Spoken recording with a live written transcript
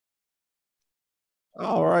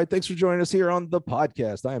All right. Thanks for joining us here on the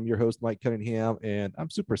podcast. I am your host, Mike Cunningham, and I'm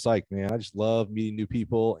super psyched, man. I just love meeting new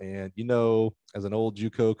people. And, as an old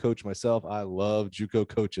JUCO coach myself, I love JUCO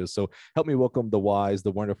coaches. So help me welcome the wise,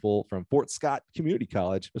 the wonderful from Fort Scott Community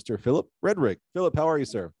College, Mr. Philip Redrick. Philip, how are you,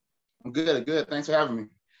 sir? I'm good. Good. Thanks for having me.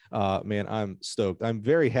 Man, I'm stoked. I'm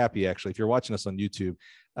very happy, actually. If you're watching us on YouTube,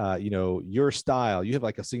 your style, you have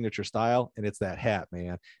like a signature style, and it's that hat,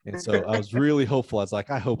 man. And so I was really hopeful. I was like,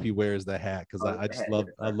 I hope he wears the hat because I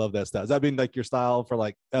love that style. Has that been like your style for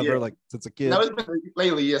like ever, like since a kid? No, it's been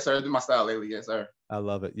lately, yes, sir. It's been my style lately, yes, sir. I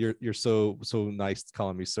love it. You're so nice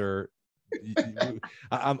calling me sir.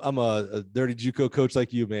 I'm a dirty JUCO coach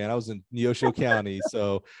like you, man. I was in Neosho County,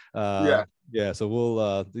 so so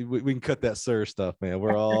we'll we can cut that sir stuff, man.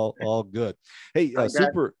 We're all good. Hey,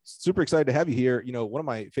 super excited to have you here. One of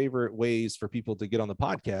my favorite ways for people to get on the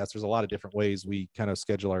podcast, there's a lot of different ways we kind of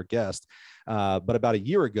schedule our guests, but about a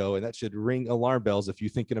year ago, and that should ring alarm bells if you're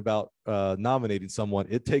thinking about nominating someone.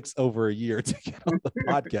 It takes over a year to get on the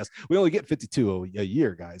podcast. We only get 52 a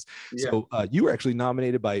year, guys. So you were actually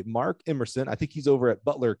nominated by Mark Emerson. I think he's over at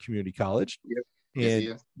Butler Community College. Yep.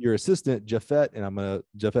 And your assistant, Jaffet, and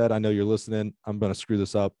Jaffet, I know you're listening. I'm going to screw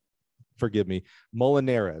this up. Forgive me.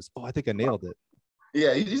 Molinares. Oh, I think I nailed it.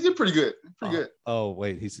 Yeah, he's doing pretty good. Good. Oh,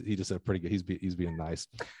 wait, he just said pretty good. He's being nice.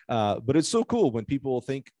 But it's so cool when people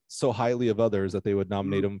think so highly of others that they would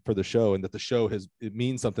nominate them for the show, and that the show it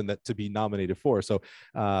means something that to be nominated for. So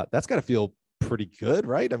that's got to feel pretty good,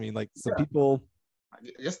 right? I mean, like some people.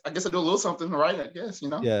 I guess I do a little something, right? I guess,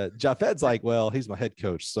 Yeah, Jaffet's like, well, he's my head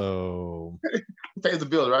coach, so pays the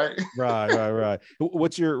bill, right? Right.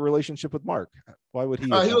 What's your relationship with Mark? Why would he?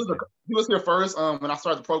 He was here first. When I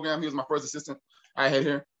started the program, he was my first assistant I had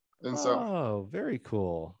here, and so very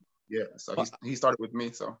cool. Yeah, so he started with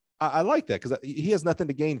me. So I like that because he has nothing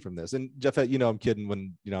to gain from this. And Jaffet, I'm kidding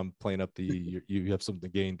when I'm playing up you have something to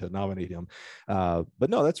gain to nominate him. But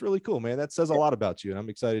no, that's really cool, man. That says a lot about you, and I'm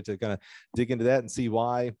excited to kind of dig into that and see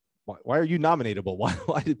why are you nominatable?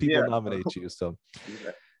 Why did people nominate you?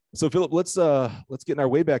 So Philip, let's get in our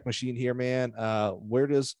Wayback Machine here, man. Where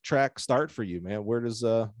does track start for you, man? Where do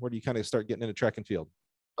you kind of start getting into track and field?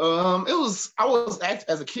 As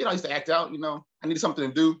a kid, I used to act out. I needed something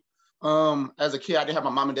to do. As a kid, I didn't have my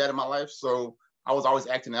mom and dad in my life, so I was always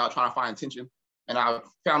acting out, trying to find attention. And I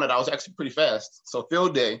found that I was actually pretty fast. So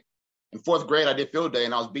field day, in fourth grade, I did field day,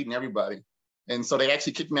 and I was beating everybody. And so they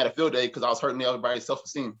actually kicked me out of field day because I was hurting everybody's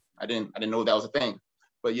self-esteem. I didn't know that was a thing,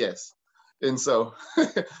 but yes. And so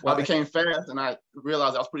I became fast, and I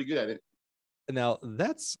realized I was pretty good at it. Now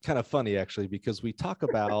that's kind of funny, actually, because we talk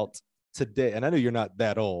about today, and I know you're not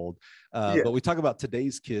that old, but we talk about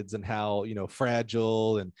today's kids and how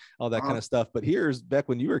fragile and all that kind of stuff. But here's back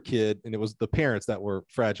when you were a kid, and it was the parents that were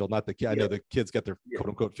fragile, not the kid. I know the kids got their quote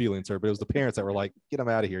unquote feelings hurt, but it was the parents that were like, "Get him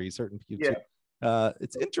out of here. He's hurting people."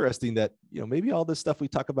 It's interesting that maybe all this stuff we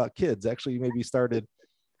talk about kids actually maybe started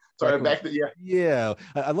back then.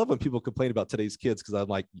 I love when people complain about today's kids because I'm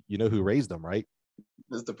like, who raised them, right?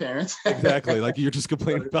 It's the parents. Exactly. Like you're just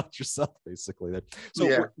complaining about yourself, basically.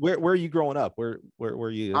 So where are you growing up? Where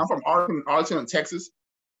are you? I'm from Arlington, Texas.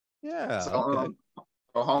 Yeah. So,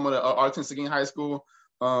 home of the Arlington Seguin High School.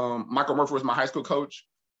 Michael Murphy was my high school coach.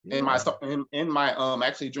 Yeah. And my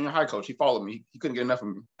actually junior high coach. He followed me. He couldn't get enough of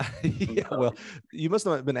me. Well, you must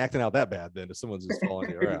not have been acting out that bad then if someone's just following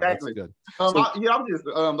you around. Exactly. That's good. I was just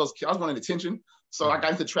those kids. I was wanting attention. So I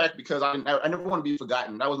got into track because I never want to be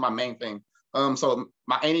forgotten. That was my main thing. So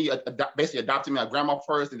my auntie basically adopted me. My grandma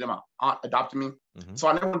first, and then my aunt adopted me. Mm-hmm. So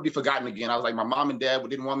I never want to be forgotten again. I was like, my mom and dad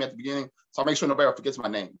didn't want me at the beginning, so I make sure nobody forgets my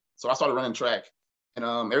name. So I started running track, and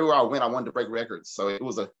everywhere I went, I wanted to break records. So it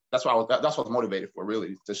was that's what I was motivated for,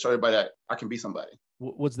 really, to show everybody that I can be somebody.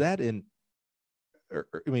 Was that I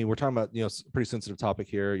mean, we're talking about pretty sensitive topic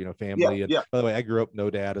here, family. And by the way, I grew up no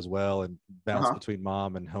dad as well, and bounced between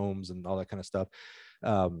mom and homes and all that kind of stuff.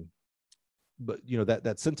 But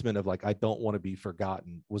that sentiment of like, I don't want to be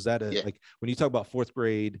forgotten. Was that like when you talk about fourth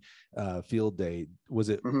grade field day, was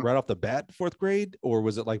it right off the bat fourth grade, or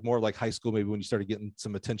was it like more like high school, maybe when you started getting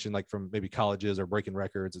some attention, like from maybe colleges or breaking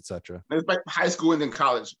records, etc.? It was like high school and then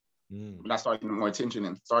college when I started getting more attention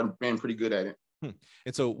and started being pretty good at it.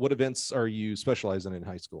 And so what events are you specializing in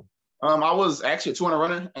high school? I was actually a 200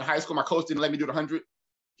 runner in high school. My coach didn't let me do the 100.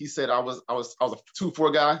 He said I was a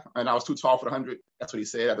 2'4" guy, and I was too tall for the 100. That's what he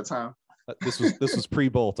said at the time. This was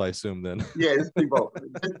pre-Bolt, I assume, then. Yeah, it's pre-Bolt.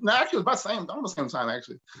 No, actually, it was about almost the same time,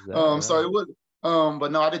 actually. So it was,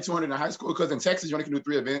 but no, I did 200 in high school because in Texas, you only can do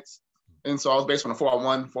 3 events. And so I was based on a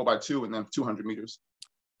 4x1, 4x2, and then 200 meters.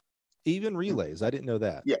 Even relays, I didn't know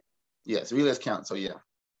that. Yeah. Yes, relays count, so yeah.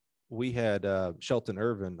 we had Shelton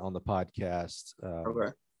Irvin on the podcast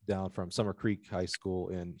down from Summer Creek High School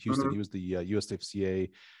in Houston. He was the USFCA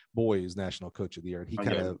boys national coach of the year, and he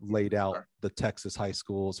kind of laid out the Texas high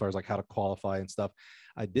school as far as like how to qualify and stuff.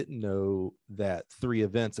 I didn't know that 3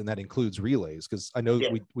 events, and that includes relays, because I know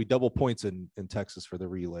we double points in Texas for the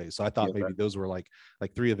relays. So I thought maybe those were like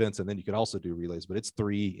 3 events, and then you could also do relays, but it's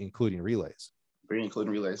 3 including relays. 3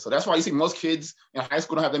 including relays. So that's why you see most kids in high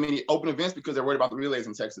school don't have that many open events, because they're worried about the relays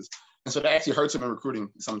in Texas, and so that actually hurts them in recruiting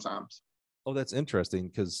sometimes. Oh, that's interesting,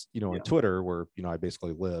 because, you know, on Twitter, where, you know, I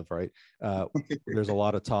basically live, right? There's a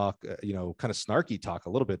lot of talk, you know, kind of snarky talk a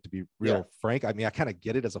little bit, to be real frank. I mean, I kind of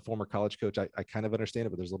get it as a former college coach. I kind of understand it,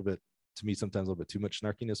 but there's a little bit, to me, sometimes a little bit too much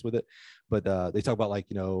snarkiness with it. But they talk about like,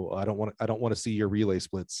 you know, I don't want to see your relay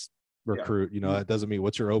splits recruit, you know, it doesn't mean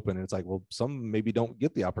what's your open. And it's like, well, some maybe don't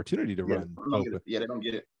get the opportunity to run open. They don't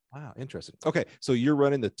get it. Wow, interesting. Okay, so you're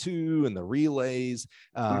running the 2 and the relays.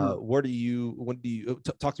 When do you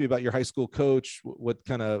talk to me about your high school coach? What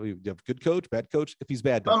kind of, do you have a good coach, bad coach? If he's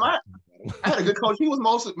bad, I had a good coach. He was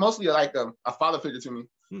mostly like a father figure to me.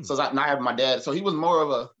 So now I have my dad. So he was more of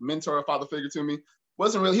a mentor, a father figure to me.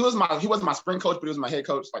 Wasn't really. He wasn't my spring coach, but he was my head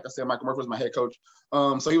coach. Like I said, Michael Murphy was my head coach.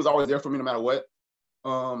 So he was always there for me no matter what.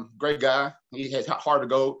 Great guy. He had hard to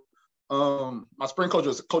go. My spring coach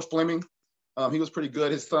was Coach Fleming. He was pretty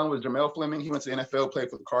good. His son was Jamel Fleming. He went to the NFL,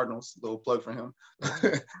 played for the Cardinals. Little plug for him.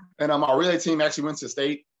 And our relay team actually went to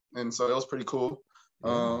state, and so it was pretty cool.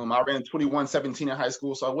 I ran 21:17 in high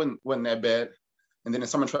school, so I wasn't that bad. And then in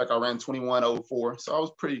summer track, I ran 21:04, so I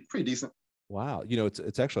was pretty decent. Wow, you know,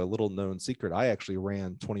 it's actually a little known secret. I actually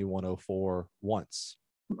ran 21:04 once.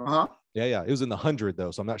 Yeah. It was in the 100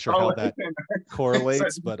 though, so I'm not sure how that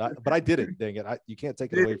correlates, but I did it. Dang it! You can't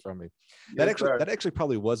take it away from me. That actually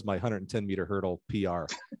probably was my 110 meter hurdle PR.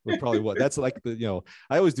 Probably what that's like. You know,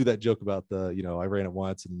 I always do that joke about you know, I ran it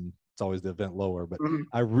once and it's always the event lower, but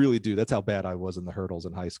I really do. That's how bad I was in the hurdles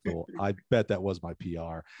in high school. I bet that was my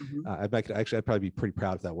PR. I'd probably be pretty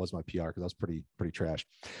proud if that was my PR, because I was pretty trash.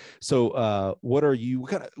 So, what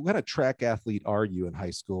kind of track athlete are you in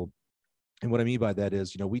high school? And what I mean by that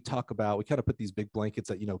is, you know, we kind of put these big blankets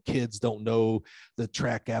that, you know, kids don't know the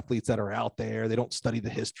track athletes that are out there. They don't study the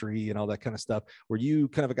history and all that kind of stuff. Were you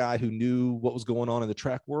kind of a guy who knew what was going on in the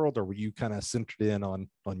track world, or were you kind of centered in on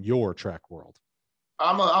your track world?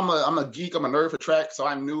 I'm a geek. I'm a nerd for track. So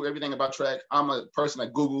I knew everything about track. I'm a person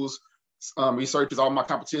that Googles, researches all my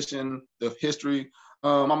competition, the history.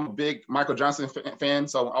 I'm a big Michael Johnson fan.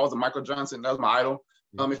 So I was a Michael Johnson. That was my idol.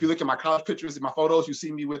 If you look at my college pictures and my photos, you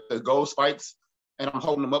see me with the gold spikes, and I'm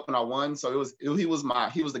holding them up when I won. So he was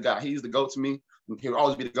the guy. He's the GOAT to me. He'll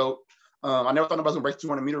always be the GOAT. I never thought nobody was gonna break the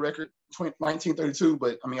 200 meter record, 1932.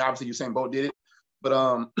 But I mean, obviously Usain Bolt did it.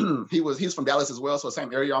 But he's from Dallas as well, so the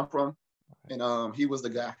same area I'm from, and he was the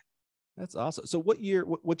guy. That's awesome. So what year?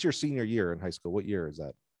 What's your senior year in high school? What year is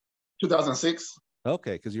that? 2006.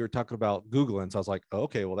 Okay, because you were talking about Googling, so I was like,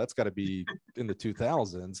 okay, well, that's got to be in the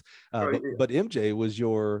 2000s. But MJ was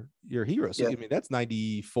your hero. So I mean, that's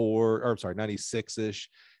 96-ish.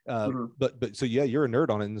 But so yeah, you're a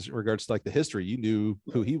nerd on it in regards to like the history. You knew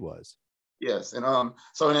who he was. Yes, and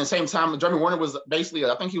so in the same time, Jeremy Warner was basically,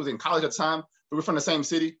 I think he was in college at the time. We were from the same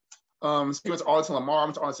city. So he went to Arlington Lamar, I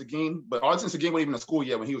went to Arlington Seguin, but Arlington Seguin wasn't even in school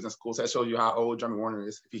yet when he was in school. So that shows you how old Jeremy Warner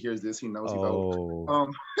is. If he hears this, he knows he's old.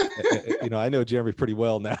 You know, I know Jeremy pretty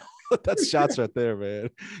well now. That's shots right there, man.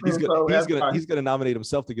 He's gonna nominate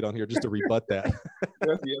himself to get on here just to rebut that.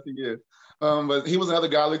 yes, he did. But he was another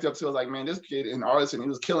guy I looked up to. I was like, man, this kid in Arlington, he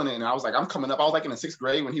was killing it. And I was like, I'm coming up. I was like in the 6th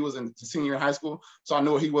grade when he was in senior in high school, so I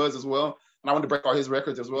knew what he was as well. And I wanted to break all his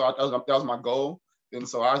records as well. That was my goal. And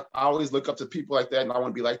so I always look up to people like that, and I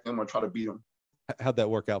want to be like them or try to beat them. How'd that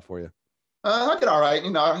work out for you? I did all right.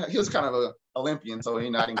 You know, he was kind of an Olympian, so, you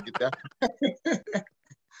know, I didn't get that.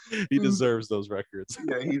 He deserves those records.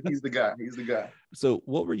 Yeah, he's the guy. He's the guy. So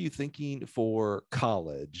what were you thinking for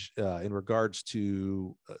college in regards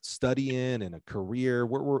to studying and a career?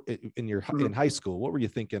 Where were in high school? What were you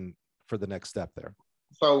thinking for the next step there?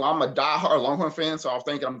 So I'm a diehard Longhorn fan, so I was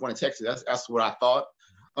thinking I'm going to Texas. That's what I thought.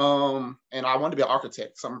 And I wanted to be an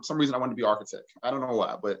architect. Some reason I wanted to be an architect. I don't know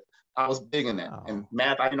why, but I was big in that. And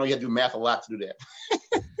math, I didn't know you had to do math a lot to do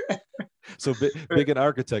that. So big in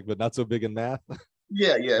architect, but not so big in math.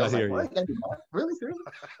 Yeah. I was like, what? You gotta do math? Really? Seriously?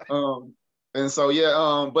 And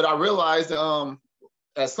so, but I realized,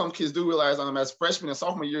 as some kids do realize, as freshmen and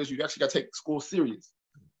sophomore years, you actually got to take school serious.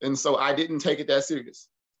 And so I didn't take it that serious.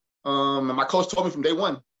 And my coach told me from day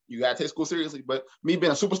one, you got to take school seriously. But me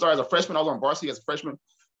being a superstar as a freshman, I was on varsity as a freshman.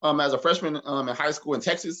 As a freshman in high school in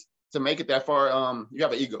Texas, to make it that far, you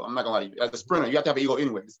have an ego. I'm not gonna lie to you. As a sprinter, you have to have an ego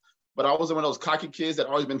anyways. but I was one of those cocky kids that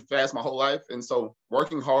always been fast my whole life. And so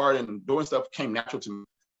working hard and doing stuff came natural to me.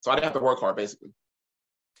 So I didn't have to work hard basically.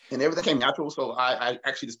 And everything came natural. So I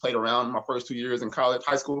actually just played around my first 2 years in college,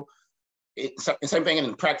 high school. Same thing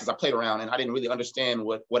in practice, I played around and I didn't really understand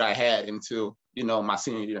what I had until, my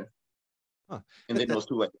senior year. Huh. And then it was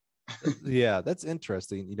too late. Yeah, that's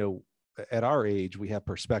interesting. At our age, we have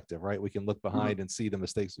perspective, right? We can look behind and see the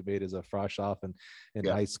mistakes we made as a fresh off in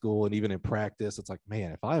high school and even in practice. It's like,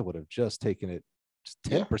 man, if I would have just taken it just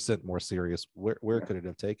 10% more serious, where could it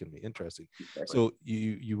have taken me? Interesting. Exactly. So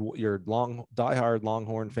you're diehard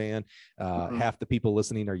Longhorn fan. Half the people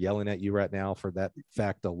listening are yelling at you right now for that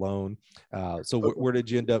fact alone. So where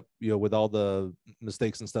did you end up, with all the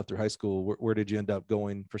mistakes and stuff through high school, where did you end up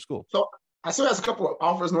going for school? So I still had a couple of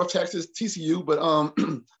offers, North Texas, TCU, but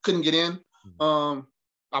couldn't get in. I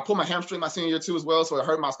pulled my hamstring my senior year too as well, so it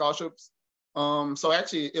hurt my scholarships. So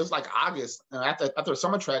actually, it was like August, and after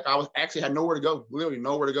summer track, I had nowhere to go, literally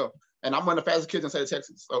nowhere to go. And I'm one of the fastest kids in the state of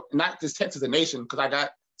Texas. So not just Texas, the nation, because I got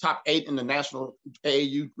top 8 in the national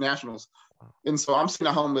AAU nationals. And so I'm sitting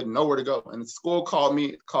at home with nowhere to go. And the school called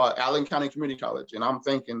Allen County Community College, and I'm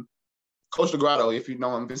thinking, Coach DeGrotto, if you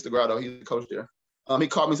know him, Vince DeGrotto, he's the coach there. He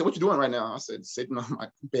called me and said, "What you doing right now?" I said, "Sitting on my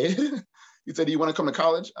bed." He said, "Do you want to come to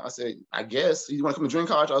college?" I said, "I guess." "You want to come to junior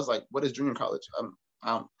college?" I was like, "What is junior college?"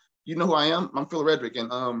 You know who I am? I'm Phil Redrick.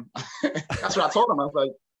 And that's what I told him. I was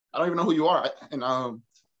like, "I don't even know who you are." And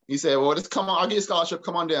he said, "Well, just come on. I'll get you a scholarship.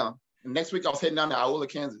 Come on down." And next week I was heading down to Iola,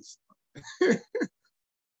 Kansas.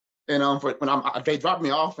 And they dropped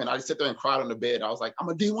me off and I just sit there and cried on the bed. I was like, "I'm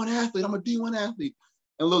a D1 athlete. I'm a D1 athlete."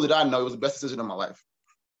 And little did I know it was the best decision of my life.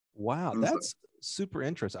 Wow. That's super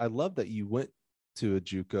interesting. I love that you went to a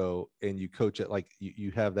JUCO and you coach it, like you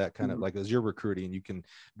have that kind of like as you're recruiting, you can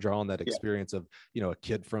draw on that experience of, a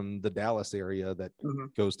kid from the Dallas area that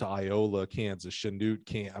goes to Iola, Kansas,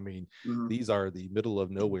 Chanute, these are the middle of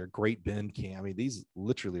nowhere, Great Bend, these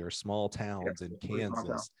literally are small towns in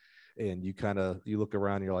Kansas. And you look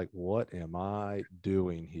around and you're like, what am I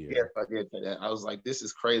doing here? Yes, I did say that. I was like, this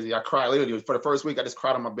is crazy. I cried literally for the first week. I just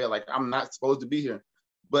cried on my bed. Like, I'm not supposed to be here.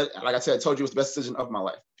 But like I said, I told you it was the best decision of my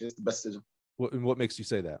life. It's the best decision. What makes you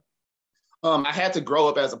say that? I had to grow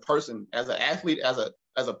up as a person, as an athlete, as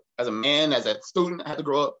a man, as a student. I had to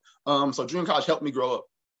grow up. So junior college helped me grow up.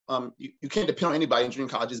 You can't depend on anybody in junior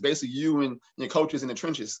college. It's basically you and your coaches in the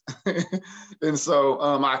trenches. And so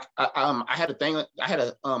I had a thing. I have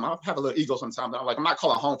a little ego sometimes. I'm like, I'm not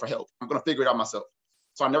calling home for help. I'm gonna figure it out myself.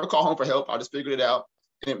 So I never call home for help. I just figured it out,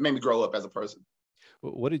 and it made me grow up as a person.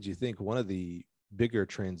 What did you think? One of the bigger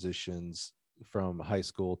transitions from high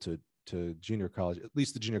school to junior college, at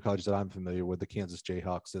least the junior colleges that I'm familiar with, the Kansas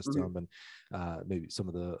Jayhawk system and maybe some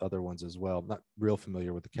of the other ones as well. I'm not real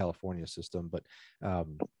familiar with the California system, but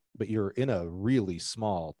you're in a really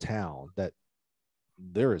small town that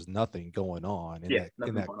there is nothing going on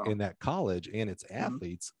in that college and its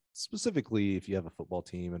athletes, specifically if you have a football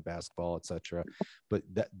team and basketball, etc. But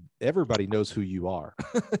that everybody knows who you are.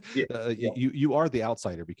 You are the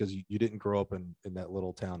outsider because you didn't grow up in that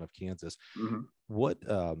little town of Kansas. What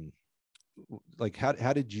like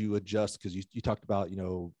how did you adjust? Because you talked about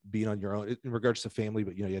being on your own in regards to family,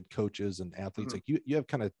 but you had coaches and athletes. Like you have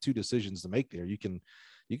kind of two decisions to make there. You can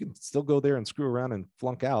still go there and screw around and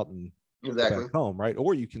flunk out and go back home, right?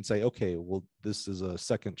 Or you can say, okay, well, this is a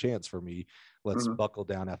second chance for me. Let's buckle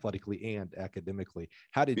down athletically and academically.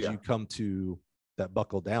 How did you come to that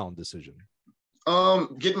buckle down decision?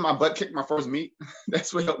 Getting my butt kicked my first meet.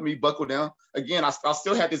 That's what helped me buckle down. Again, I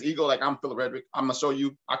still had this ego, like I'm Philip Redrick. I'm gonna show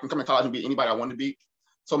you I can come to college and beat anybody I want to beat.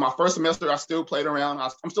 So my first semester, I still played around.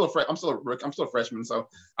 I'm still a freshman. So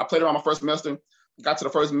I played around my first semester, got to the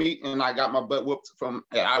first meet, and I got my butt whooped from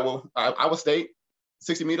Iowa State.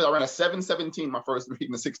 60 meters, I ran a 7:17 my first meet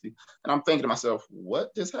in the 60. And I'm thinking to myself,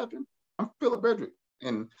 what just happened? I'm Philip Redrick.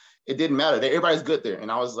 And it didn't matter. Everybody's good there.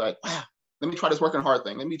 And I was like, wow, let me try this working hard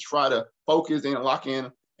thing. Let me try to focus and lock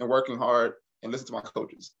in and working hard and listen to my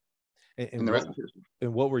coaches. And the rest of history.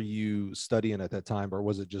 And what were you studying at that time? Or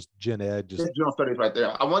was it just gen ed? Just general studies right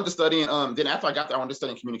there. I wanted to study, then after I got there, I wanted to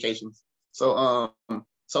study communications. So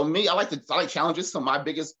me, I like challenges. So my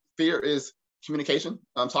biggest fear is communication.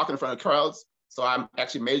 I'm talking in front of crowds. So I'm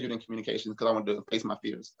actually majored in communications because I wanted to face my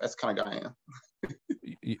fears. That's the kind of guy I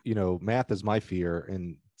am. Math is my fear,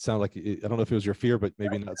 and sound like I don't know if it was your fear, but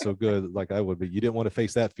maybe not so good like I would be. You didn't want to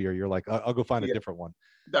face that fear. You're like, I'll go find a different one.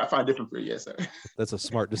 I find a different fear, yes, sir. That's a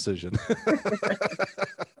smart decision.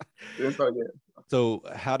 So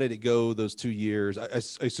how did it go those 2 years? I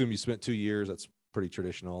assume you spent 2 years. That's pretty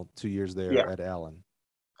traditional. 2 years there at Allen.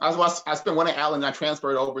 I spent one at Allen and I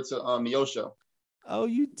transferred over to Neosho. Oh,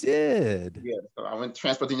 you did? Yeah, so I went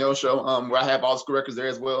transferred to Neosho, where I have all the school records there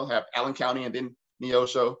as well. I have Allen County and then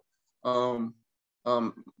Neosho.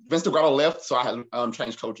 Vince DeGrotto left, so I had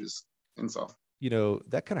changed coaches, and so. You know,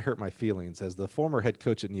 that kind of hurt my feelings. As the former head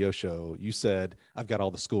coach at Neosho, you said, I've got all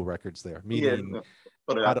the school records there, meaning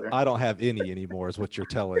I don't have any anymore is what you're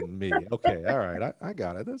telling me. Okay. All right. I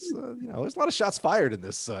got it. That's, there's a lot of shots fired in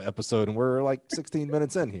this episode, and we're like 16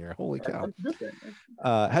 minutes in here. Holy cow.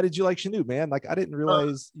 How did you like Chanute, man? Like, I didn't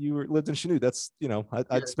realize you lived in Chanute. That's,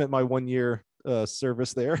 I'd spent my 1 year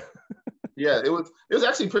service there. Yeah, it was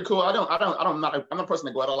actually pretty cool. I'm not a person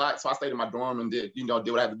that go out a lot, so I stayed in my dorm and did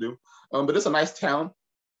what I had to do. But it's a nice town.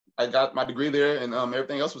 I got my degree there, and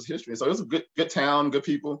everything else was history. So it was a good town, good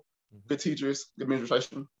people, good teachers, good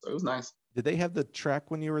administration. So it was nice. Did they have the track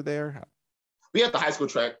when you were there? We had the high school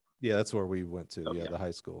track. Yeah, that's where we went to. The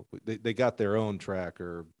high school. They got their own track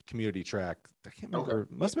or community track. I can't remember.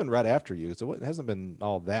 It must have been right after you. So it hasn't been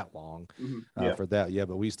all that long for that. Yeah,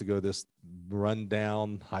 but we used to go this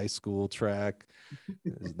rundown high school track.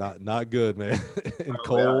 It's not good, man. And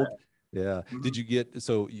cold. Yeah. Did you get,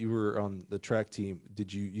 so you were on the track team.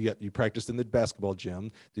 Did you practiced in the basketball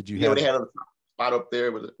gym? Did you they had a spot up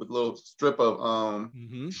there with a little strip of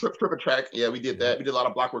strip of track. Yeah, we did that. We did a lot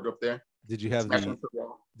of block work up there. Did you have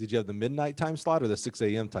the midnight time slot or the 6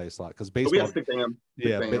 a.m. time slot? Because baseball, we have 6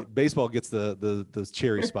 a.m. Baseball gets the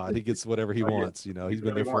cherry spot. He gets whatever he wants. He's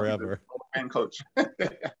been there forever. And coach.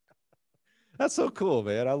 That's so cool,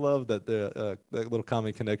 man. I love that that little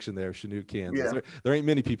common connection there, Chanute, Kansas. Yeah. There ain't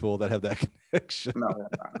many people that have that connection.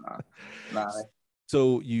 No.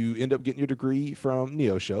 So you end up getting your degree from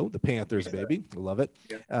Neosho, the Panthers, baby. Love it.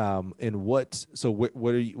 Yeah. And what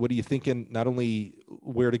are you thinking? Not only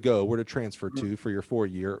where to transfer to for your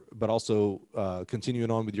 4-year, but also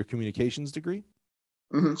continuing on with your communications degree?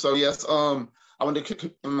 So yes, I want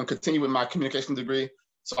to continue with my communications degree.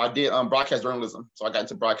 So I did broadcast journalism. So I got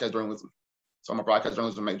into broadcast journalism. So I'm a broadcast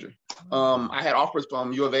journalism major. I had offers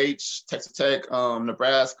from U of H, Texas Tech,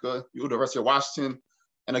 Nebraska, University of Washington.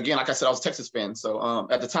 And again, like I said, I was a Texas fan. So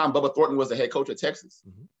at the time, Bubba Thornton was the head coach at Texas.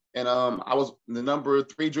 And I was the number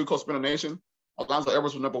 3 JUCO sprinter nation. Alonzo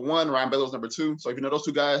Edwards was number 1, Ryan Bello was number 2. So if you know those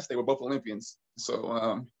 2 guys, they were both Olympians.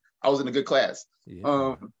 So I was in a good class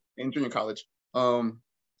in junior college. And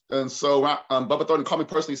so Bubba Thornton called me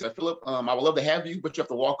personally. He said, Philip, I would love to have you, but you have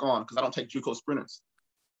to walk on because I don't take JUCO sprinters.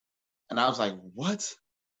 And I was like, what?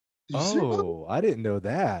 Oh, I didn't know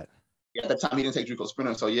that. Yeah, at the time he didn't take JUCO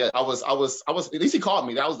sprinter. So yeah, I was at least he called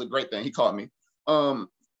me. That was the great thing. He called me. So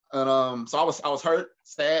I was hurt,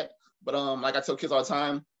 sad, but like I tell kids all the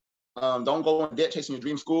time, don't go in debt chasing your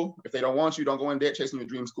dream school. If they don't want you, don't go in debt chasing your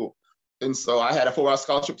dream school. And so I had a 4-hour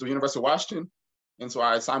scholarship to the University of Washington. And so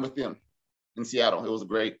I signed with them in Seattle. It was a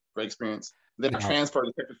great experience. Then I transferred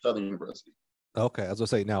to Texas Southern University. Okay, I was gonna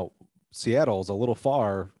say now Seattle's a little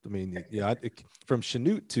far. I mean, from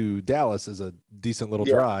Chanute to Dallas is a decent little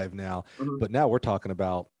drive now, but now we're talking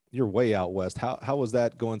about you're way out west. How was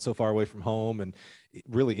that going so far away from home and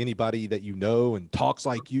really anybody that and talks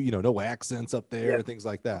like no accents up there and things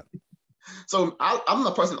like that? So I'm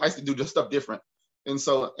the person that likes to do just stuff different. And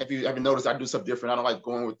so if you ever notice, I do stuff different. I don't like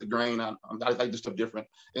going with the grain. I like to do stuff different.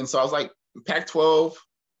 And so I was like, Pac-12,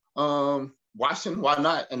 Washington, why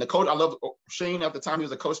not? And the coach, I love Shane at the time. He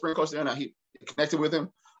was a sprint coach there, and he connected with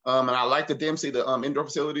him. And I liked the DMC, the indoor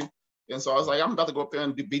facility. And so I was like, I'm about to go up there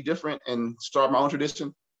and be different and start my own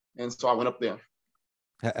tradition. And so I went up there.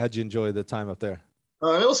 How'd you enjoy the time up there?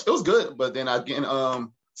 It was good, but then again,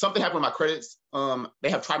 something happened with my credits. They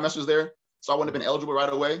have trimesters there, so I wouldn't have been eligible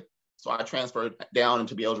right away. So I transferred down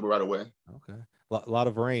to be eligible right away. Okay. A lot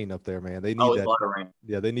of rain up there, man. They need that. A lot of rain.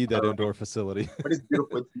 Yeah, they need that indoor facility. But it's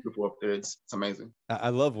beautiful. It's beautiful up there. It's amazing. I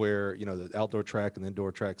love where the outdoor track and the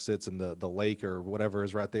indoor track sits, and the lake or whatever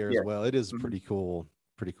is right there as well. It is pretty cool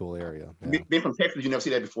area. Yeah. Being from Texas, you never see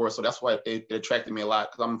that before, so that's why it attracted me a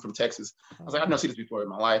lot because I'm from Texas. I was like, I've never seen this before in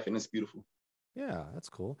my life, and it's beautiful. Yeah, that's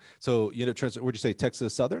cool. So would you say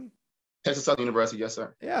Texas Southern? Texas Southern University, yes,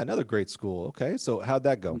 sir. Yeah, another great school. Okay, so how'd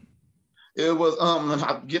that go? It was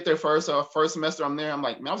I get there first semester I'm there. I'm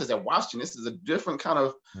like, man, I was just at Washington. This is a different kind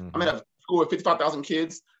of I'm at a school with 55,000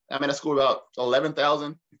 kids. I'm at a school about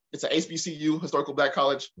 11,000. It's an HBCU, historical Black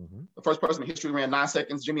college. The first person in history ran 9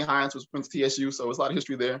 seconds. Jimmy Hines went to TSU, so it's a lot of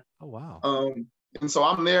history there. Oh wow. And so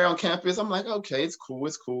I'm there on campus. I'm like, okay, it's cool,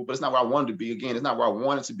 but it's not where I wanted to be. Again, it's not where I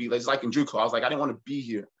wanted to be. It's like in JUCO. I was like, I didn't want to be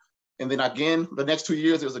here. And then again, the next 2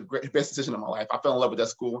 years, it was the best decision of my life. I fell in love with that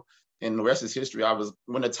school. And the rest is history. I was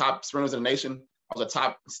one of the top sprinters in the nation. I was a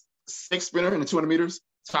top 6 sprinter in the 200 meters,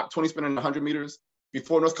 top 20 sprinter in the 100 meters.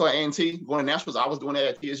 Before North Carolina A&T going to nationals, I was doing that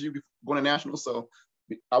at TSU before going to nationals. So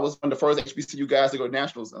I was one of the first HBCU guys to go to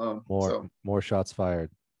nationals. More shots fired.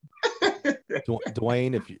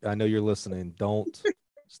 Dwayne, I know you're listening, don't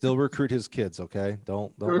still recruit his kids, okay?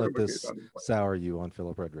 Don't let this sour you on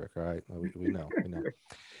Philip Redrick. All right, we know.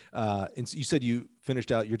 And so you said you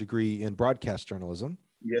finished out your degree in broadcast journalism.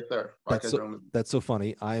 Yes, sir. That's so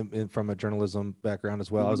funny. I'm from a journalism background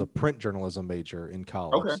as well. I was a print journalism major in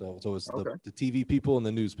college. So it was the TV people and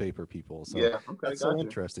the newspaper people. So that's so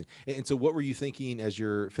interesting. And so what were you thinking as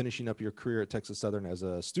you're finishing up your career at Texas Southern as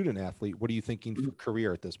a student athlete? What are you thinking for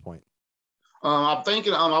career at this point? I'm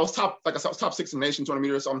thinking I was top 6 in the nation, 20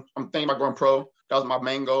 meters. So I'm thinking about going pro. That was my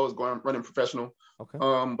main goal, is running professional. Okay.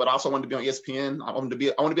 But I also wanted to be on ESPN. I wanted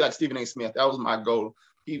to be like Stephen A. Smith. That was my goal.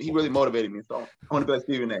 He really motivated me. So I want to be like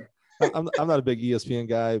Stephen A. I'm not a big ESPN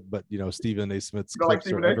guy, but Stephen A. Smith's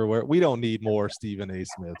clips are everywhere. We don't need more Stephen A.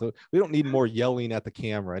 Smith. We don't need more yelling at the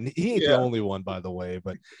camera. And he ain't the only one, by the way.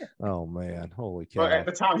 But oh man, holy cow! But at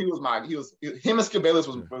the time, him and Skip Bayless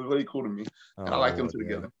was really cool to me, and I liked them two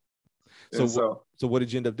together. So what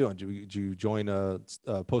did you end up doing? Did you join a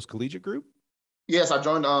post-collegiate group? Yes, I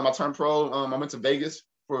joined. I turned pro. I went to Vegas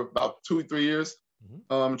for about 2-3 years.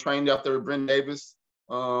 Trained out there with Brent Davis.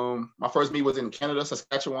 My first meet was in Canada,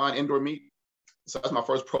 Saskatchewan, indoor meet. So that's my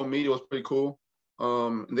first pro meet. It was pretty cool.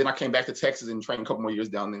 And then I came back to Texas and trained a couple more years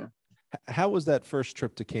down there. How was that first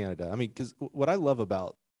trip to Canada? I mean, because what I love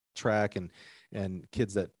about track and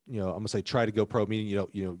kids that, I'm gonna say try to go pro, meaning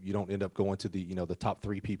you don't end up going to the the top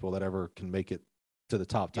 3 people that ever can make it to the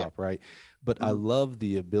top, right? But I love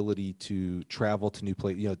the ability to travel to new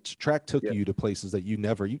places. Track took you to places that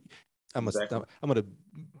I'm gonna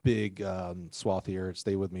big swath here.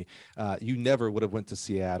 Stay with me. You never would have went to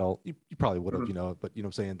Seattle. You probably would have, but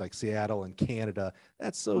I'm saying, like Seattle and Canada.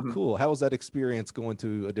 That's so cool. How was that experience going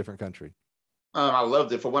to a different country? I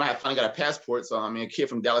loved it. For when I finally got a passport. So a kid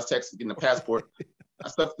from Dallas, Texas, getting a passport.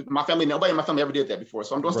 Nobody in my family ever did that before.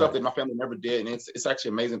 So I'm doing stuff that my family never did, and it's actually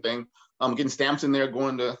an amazing thing. Getting stamps in there,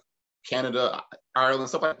 going to Canada, Ireland,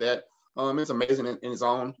 stuff like that. It's amazing in its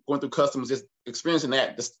own. Going through customs, just experiencing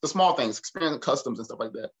that, the small things, experiencing customs and stuff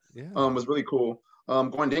like that. Was really cool.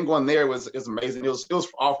 Going there was amazing. It was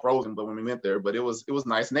all frozen, but when we went there, but it was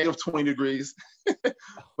nice. Negative 20 degrees,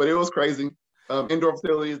 but it was crazy. Indoor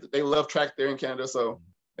facilities, they love track there in Canada, so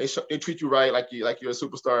they treat you right, like you're a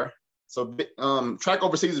superstar. So track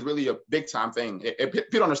overseas is really a big time thing. People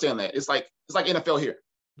don't understand that. It's like NFL here.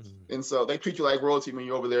 And so they treat you like royalty when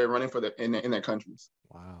you're over there running in their countries.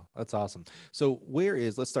 Wow, that's awesome. So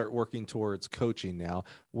let's start working towards coaching now.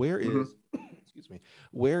 Where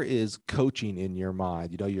is coaching in your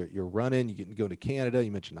mind? You're running, you can go to Canada,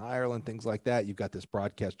 you mentioned Ireland, things like that. You've got this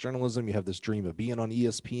broadcast journalism, you have this dream of being on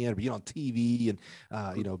ESPN, being on TV, and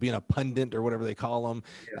being a pundit or whatever they call them.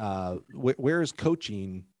 Where is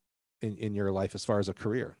coaching in your life as far as a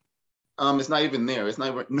career? It's not even there. It's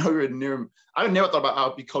nowhere near. I never thought about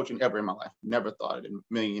I'll be coaching ever in my life. Never thought it in a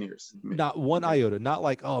million years. Not one iota. Not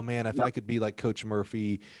like, oh man, if I could be like Coach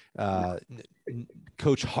Murphy,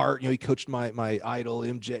 Coach Hart. He coached my idol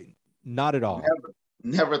MJ. Not at all.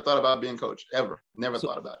 Never thought about being coach ever. Never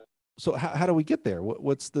thought about it. So how do we get there?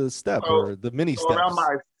 What's the step or the mini steps? Around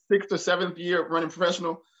my 6th or 7th year running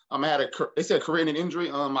professional, I had they said career-ending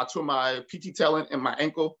injury. I tore my PT talent in my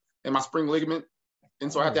ankle and my spring ligament.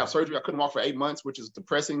 And so I had to have surgery. I couldn't walk for 8 months, which is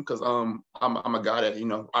depressing because I'm a guy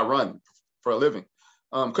that, I run for a living.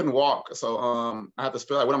 Couldn't walk. So I had to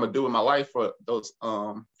figure out what I'm gonna do in my life for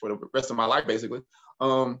the rest of my life, basically.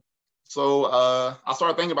 So I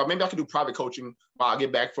started thinking about maybe I could do private coaching while I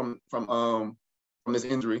get back from this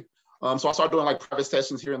injury. So I started doing like private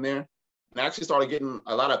sessions here and there. And I actually started getting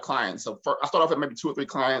a lot of clients. So I started off at maybe 2 or 3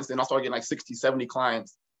 clients. Then I started getting like 60, 70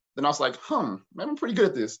 clients. Then I was like, maybe I'm pretty good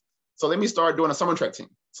at this. So let me start doing a summer track team.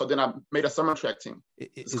 So then I made a summer track team.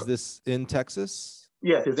 Is this in Texas?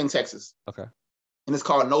 Yes, it's in Texas. Okay. And it's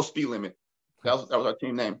called No Speed Limit. That was our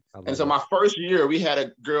team name. And so my first year, we had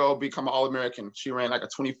a girl become an All-American. She ran like a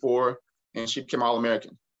 24, and she became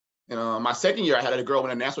All-American. And my second year, I had a girl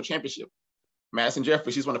win a national championship. Madison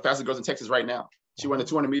Jeffrey, she's one of the fastest girls in Texas right now. She won the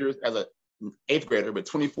 200 meters as an 8th grader, but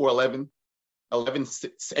 24:11,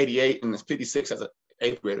 11:88, and 56 as an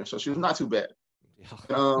 8th grader. So she was not too bad.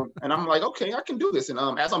 And I'm like, okay, I can do this. And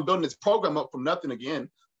as I'm building this program up from nothing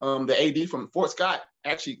again, the AD from Fort Scott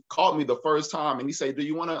actually called me the first time, and he said, do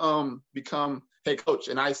you want to become head coach?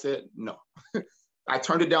 And I said, no. I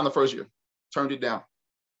turned it down the first year. Turned it down.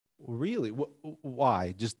 Really?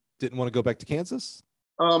 Why? Just didn't want to go back to Kansas?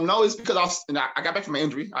 No, it's because I got back from my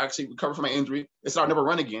injury. I actually recovered from my injury. It's not never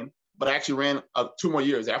run again, but I actually ran 2 more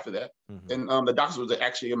years after that. And the doctors were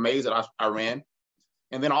actually amazed that I ran.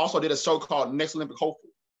 And then I also did a show called Next Olympic Hopeful.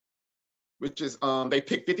 which is they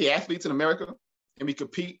pick 50 athletes in America, and we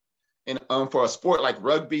compete in for a sport like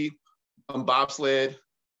rugby, bobsled,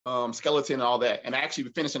 skeleton, and all that. And I actually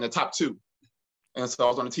finished in the top 2. And so I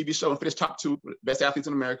was on a TV show and finished top 2 best athletes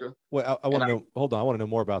in America. Wait, I want to know. Hold on, I want to know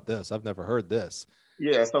more about this. I've never heard this.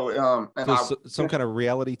 Yeah. So some kind of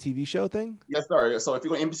reality TV show thing. Yes, sir. So if you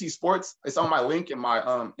go to NBC Sports, it's on my link in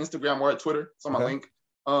my Instagram or Twitter. It's on my link.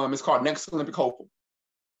 It's called Next Olympic Hopeful,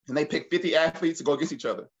 and they pick 50 athletes to go against each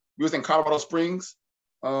other. We was in Colorado Springs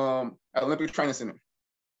at Olympic Training Center,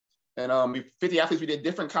 and we 50 athletes. We did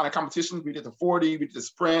different kind of competitions. We did the 40, we did the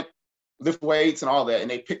sprint, lift weights, and all that. And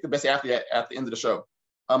they picked the best athlete at the end of the show.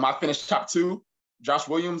 I finished top 2. Josh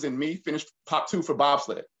Williams and me finished top 2 for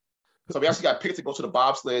bobsled. So we actually got picked to go to the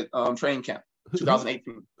bobsled training camp,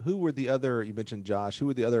 2018. Who were the other? You mentioned Josh. Who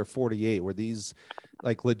were the other 48? Were these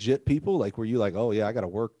like legit people? Like, were you like, oh yeah, I got to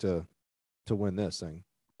work to win this thing?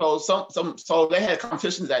 So they had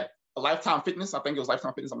competitions at Lifetime Fitness. I think it was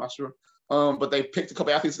Lifetime Fitness. I'm not sure. But they picked a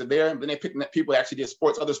couple athletes that there, and then they picked people that actually did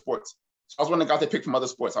other sports. So I was one of the guys they picked from other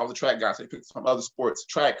sports. I was a track guy, so they picked from other sports,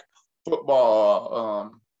 track,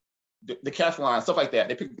 football, decathlon, stuff like that.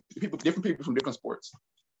 They picked different people from different sports,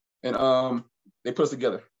 and they put us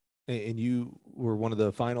together. And you were one of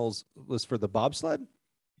the finals list for the bobsled?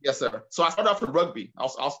 Yes, sir. So I started off with rugby. I'll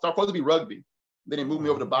start supposed to be rugby. Then they moved me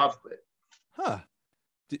over to bobsled. Huh.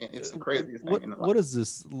 And it's the craziest thing. What is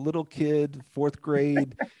this little kid, 4th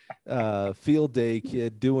grade field day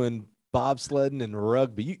kid doing bobsledding and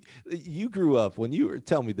rugby? You grew up when you were,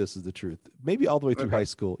 tell me this is the truth, maybe all the way through high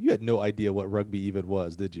school, you had no idea what rugby even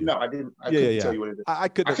was, did you? No, I didn't. I couldn't tell you what it is. I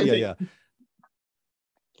couldn't.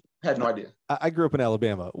 I had no idea. I grew up in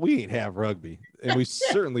Alabama. We ain't have rugby, and we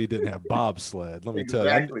certainly didn't have bobsled. Let me tell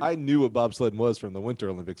you, I knew what bobsled was from the Winter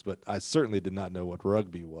Olympics, but I certainly did not know what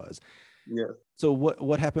rugby was. Yeah. So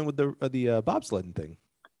what happened with the bobsledding thing?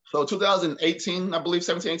 So 2018, I believe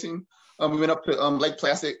 17, 18, we went up to Lake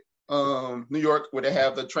Placid, New York, where they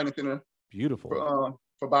have the training center. Beautiful.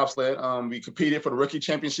 For bobsled. We competed for the rookie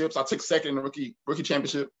championships. I took second in the rookie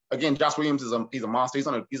championship. Again, Josh Williams he's a monster.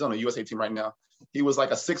 He's on a USA team right now. He was like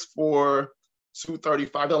a 6'4",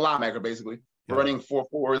 235, the linebacker basically, running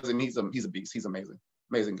 4.4s, and he's a beast. He's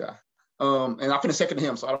amazing guy. And I finished second to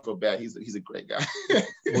him, so I don't feel bad. He's a great guy.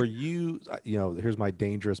 Were you here's my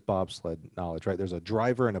dangerous bobsled knowledge, right? There's a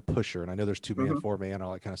driver and a pusher, and I know there's 2-man, 4-man,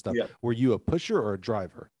 all that kind of stuff. Yeah. Were you a pusher or a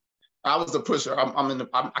driver? I was a pusher.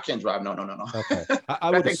 I can't drive. No. Okay.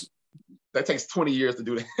 That takes 20 years to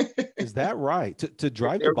do that. Is that right? To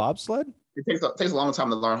drive the bobsled? It takes a long time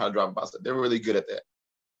to learn how to drive a bobsled. They're really good at that.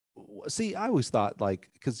 See, I always thought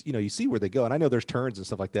because you see where they go, and I know there's turns and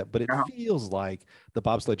stuff like that, but it feels like the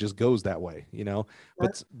bobsled just goes that way,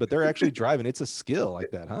 but they're actually driving. It's a skill like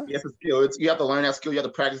that, huh? Yeah, it's a skill. You have to learn that skill. You have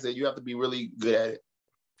to practice it. You have to be really good at it.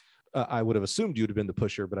 I would have assumed you'd have been the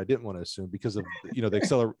pusher, but I didn't want to assume because of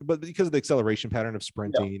because of the acceleration pattern of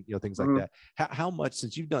sprinting, things like that. How much,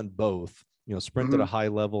 since you've done both, sprint at a high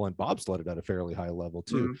level and bobsledded at a fairly high level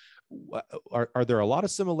too, are there a lot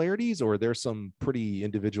of similarities, or are there some pretty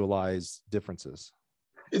individualized differences?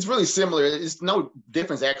 It's really similar. It's no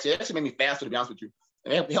difference actually. It actually made me faster, to be honest with you.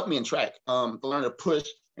 And it helped me in track to learn to push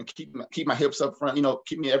and keep my hips up front.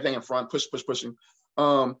 Keep me everything in front, pushing.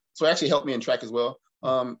 So it actually helped me in track as well.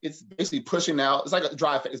 It's basically pushing out. It's like a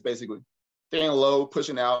drive phase, basically. Staying low,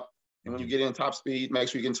 pushing out. And when you get in top speed, make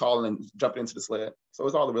sure you get tall and jump into the sled. So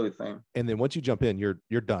it's all the really thing. And then once you jump in,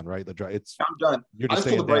 you're done, right? I'm done. You're just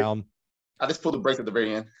staying down. I just pulled the brakes at the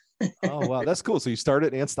very end. Oh wow, that's cool. So you start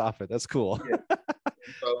it and stop it. That's cool. Yeah.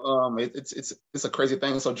 So it's a crazy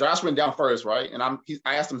thing. So Josh went down first, right? And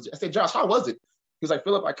I asked him. I said, Josh, how was it? He was like,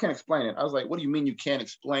 Philip, I can't explain it. I was like, what do you mean you can't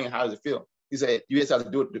explain? How does it feel? He said, you just have to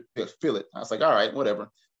do it to feel it. I was like, all right, whatever.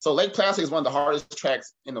 So Lake Placid is one of the hardest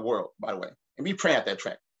tracks in the world, by the way. And we train at that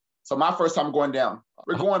track. So my first time going down,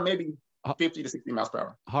 we're going maybe 50 to 60 miles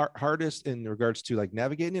per hour. Hardest in regards to like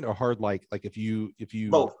navigating it, or hard like if you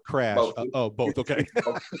both. Crash? Both. Both. Okay.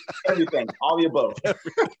 Both. Everything, all the above.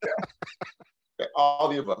 All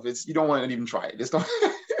the above. You don't want to even try it.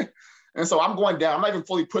 And so I'm going down. I'm not even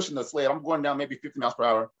fully pushing the sled. I'm going down maybe 50 miles per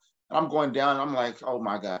hour. And I'm going down. And I'm like, oh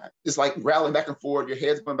my God. It's like rattling back and forth. Your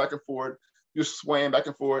head's going back and forth. You're swaying back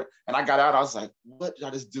and forth. And I got out. I was like, what did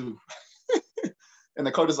I just do? And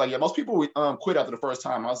the coach is like, yeah, most people quit after the first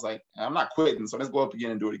time. I was like, I'm not quitting, so let's go up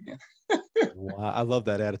again and do it again. Wow, I love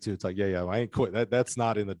that attitude. It's like, yeah, I ain't quit. That's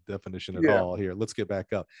not in the definition at all here. Let's get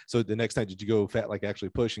back up. So the next time, did you go fat, like actually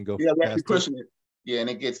push and go? Yeah, we actually pushing it. Yeah, and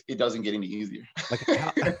it doesn't get any easier.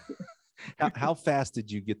 Like how fast did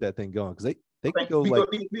you get that thing going? Because they can go we like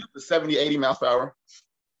go 70, 80 miles per hour,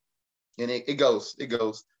 and it goes.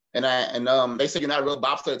 And they say you're not a real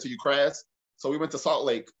bobsled until you crash. So we went to Salt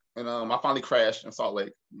Lake, and I finally crashed in Salt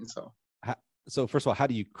Lake. And so first of all, how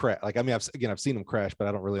do you crash? Like, I mean, I've seen them crash, but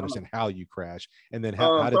I don't really understand how you crash. And then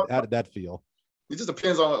how did that feel? It just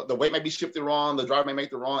depends on the weight may be shifted wrong. The driver may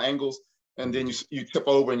make the wrong angles. And then you tip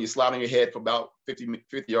over and you slide on your head for about 50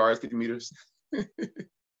 yards, 50 meters.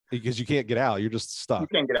 Because you can't get out. You're just stuck. You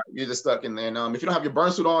can't get out. You're just stuck. And then if you don't have your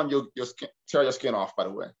burn suit on, you'll tear your skin off, by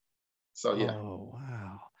the way. So, yeah. Oh,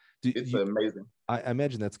 wow. It's amazing. I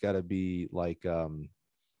imagine that's got to be like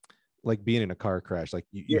being in a car crash. Like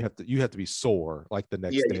you have to be sore like the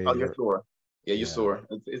next day. You're sore. Yeah, you're sore.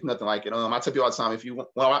 It's nothing like it. I tell people all the time, if you want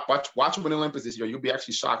to watch Winter Olympics this year, you'll be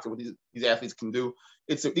actually shocked at what these athletes can do.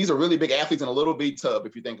 These are really big athletes in a little big tub,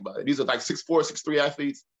 if you think about it. These are like 6'4", 6'3"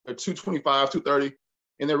 athletes. They're 225, 230,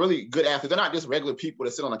 and they're really good athletes. They're not just regular people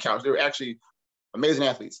that sit on the couch. They're actually amazing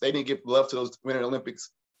athletes. They didn't give love to those Winter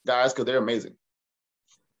Olympics guys because they're amazing.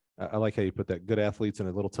 I like how you put that. Good athletes in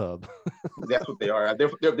a little tub. That's what they are. They're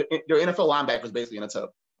NFL linebackers basically in a tub,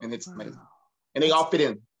 and it's amazing. And they all fit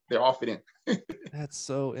in. They're all fit in. That's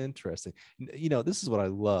so interesting. You know, this is what I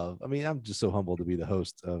love. I mean, I'm just so humbled to be the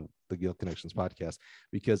host of the Gill Connections podcast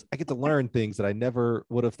because I get to learn things that I never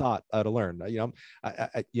would have thought I'd learn. You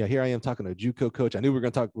know, here I am talking to a JUCO coach. I knew we were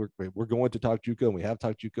going to talk. We're going to talk JUCO, and we have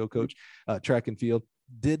talked JUCO coach, track and field.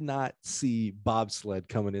 Did not see bobsled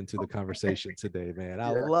coming into the conversation today, man. I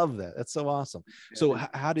love that. That's so awesome. So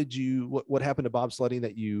how did you, what happened to bobsledding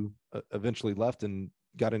that you eventually left and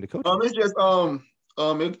got into coaching? It's just,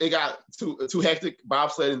 it got too hectic,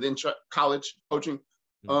 bobsled and then college coaching.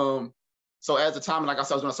 So at the time, like I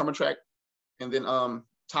said, I was doing a summer track, and then Tom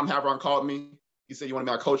Havron called me. He said, you want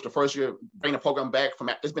to be my coach the first year, bring the program back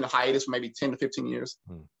it's been a hiatus for maybe 10 to 15 years.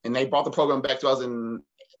 And they brought the program back to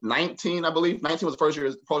 2019, I believe. 19 was the first year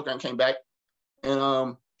the program came back.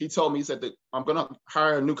 And he told me, he said that I'm going to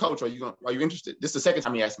hire a new coach. Are you interested? This is the second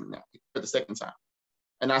time he asked me now, the second time.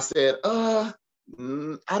 And I said, I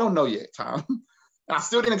don't know yet, Tom. And I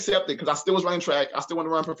still didn't accept it because I still was running track. I still wanted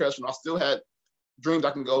to run professional. I still had dreams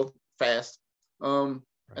I can go fast. And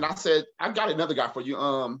I said, I got another guy for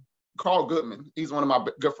you. Carl Goodman. He's one of my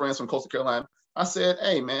good friends from Coastal Carolina. I said,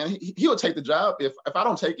 hey, man, he'll take the job if I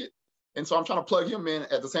don't take it. And so I'm trying to plug him in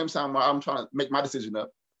at the same time while I'm trying to make my decision up.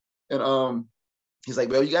 And he's like,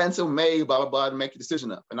 well, you got until May, blah, blah, blah, to make your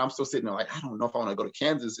decision up. And I'm still sitting there like, I don't know if I want to go to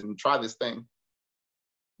Kansas and try this thing.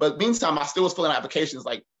 But meantime, I still was filling out applications,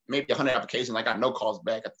 like maybe 100 applications. I got no calls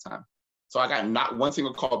back at the time. So I got not one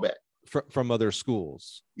single call back. From other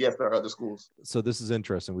schools? Yes, there are other schools. So this is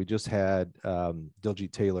interesting. We just had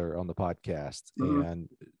Diljit Taylor on the podcast, and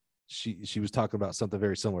she was talking about something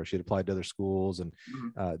very similar. She had applied to other schools and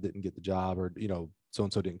didn't get the job, or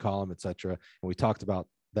so-and-so didn't call him, etc. And we talked about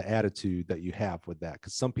the attitude that you have with that,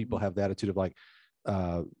 because some people have the attitude of like,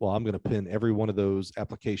 well, I'm going to pin every one of those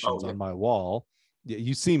applications on my wall. Yeah,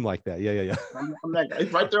 you seem like that. Yeah. I'm that guy.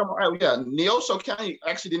 It's right there. Neosho County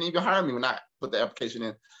actually didn't even hire me when I put the application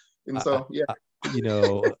in. And so,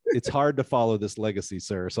 it's hard to follow this legacy,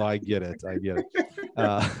 sir. So I get it.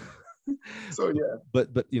 So yeah. But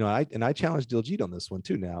I challenged Diljit on this one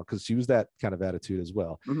too now, because she was that kind of attitude as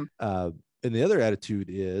well. And the other attitude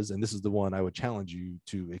is, and this is the one I would challenge you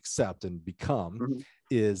to accept and become,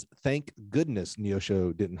 is thank goodness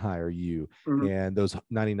Neosho didn't hire you and those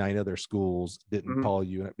 99 other schools didn't call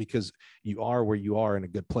you, because you are where you are in a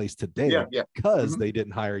good place today because they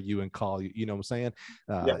didn't hire you and call you. You know what I'm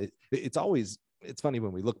saying? It's funny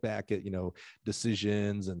when we look back at,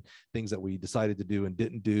 decisions and things that we decided to do and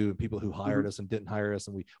didn't do, and people who hired us and didn't hire us.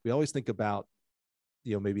 And we always think about,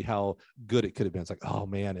 maybe how good it could have been. It's like, oh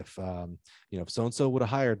man, if so-and-so would have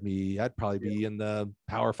hired me, I'd probably be in the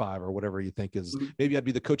Power 5 or whatever you think is, maybe I'd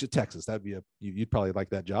be the coach at Texas. That'd be you'd probably like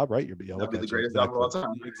that job, right? That'd be the greatest job of all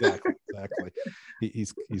time. Exactly.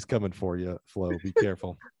 He's coming for you, Flo. Be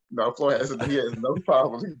careful. No, Flo has no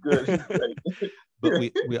problem. He's good. But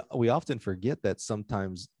we often forget that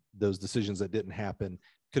sometimes those decisions that didn't happen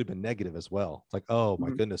could have been negative as well. It's like, oh my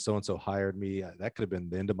goodness, so-and-so hired me. That could have been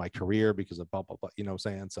the end of my career because of blah, blah, blah, you know what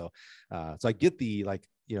I'm saying? So I get the, I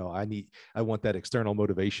want that external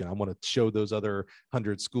motivation. I want to show those other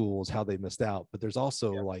 100 schools how they missed out, but there's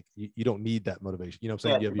also you don't need that motivation. You know what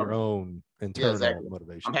I'm saying? You have your own internal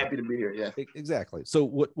motivation. I'm happy to be here. Yeah, exactly. So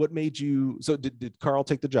what made you, so did Carl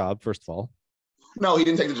take the job first of all? No, he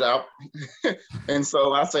didn't take the job. And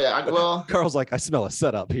so I said, Carl's like, I smell a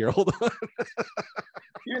setup here. Hold on.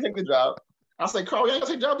 He didn't take the job. I said, Carl, you ain't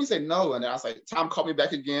gonna take the job? He said, no. And I was like, Tom called me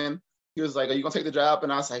back again. He was like, are you gonna take the job?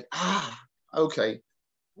 And I was like, okay.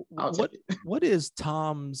 What is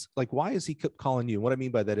Tom's, like, why is he calling you? What I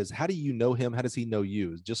mean by that is, how do you know him? How does he know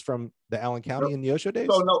you? Just from the Allen County and Neosho days?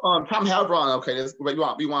 So no, Tom Havron. Okay, this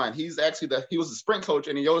rewind. He's actually he was the sprint coach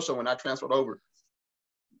in Neosho when I transferred over.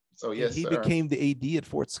 So yes, he became the AD at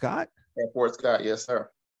Fort Scott. At Fort Scott, yes, sir.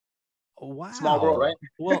 Wow, small world, right?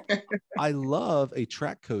 Well, I love a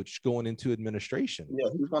track coach going into administration. Yeah,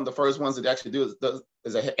 he's one of the first ones that actually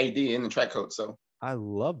is an AD in the track coach. So I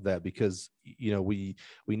love that, because we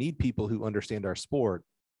need people who understand our sport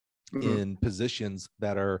in positions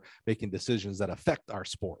that are making decisions that affect our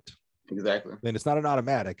sport. Exactly. And it's not an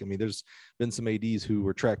automatic. I mean, there's been some ADs who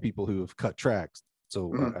were track people who have cut tracks.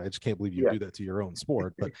 So I just can't believe you do that to your own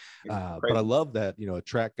sport. But but I love that, a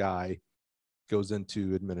track guy goes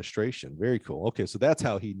into administration. Very cool. Okay, so that's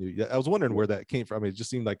how he knew. I was wondering where that came from. I mean, it just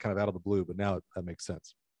seemed like kind of out of the blue, but now that makes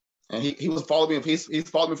sense. And he was following me. He's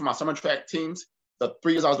followed me for my summer track teams. The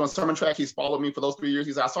 3 years I was doing summer track, he's followed me for those 3 years.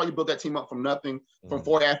 He said, I saw you build that team up from nothing, from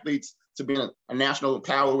 4 athletes to being a national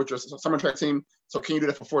power with your summer track team. So can you do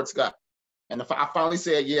that for Fort Scott? And I finally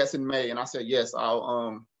said yes in May, and I said yes,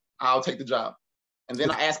 I'll take the job. And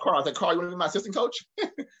then I asked Carl. I said, Carl, you want to be my assistant coach?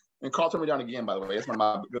 And Carl turned me down again. By the way, that's one of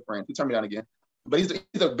my good friends. He turned me down again. But he's one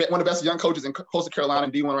of the best young coaches in Coastal Carolina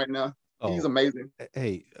and D1 right now. Oh, he's amazing.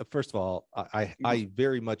 Hey, first of all, I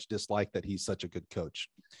very much dislike that he's such a good coach.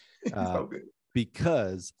 He's so good.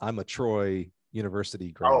 Because I'm a Troy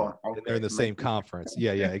University grad. Okay. And they're in the same conference.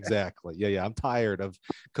 Yeah, exactly. Yeah. I'm tired of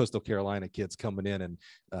Coastal Carolina kids coming in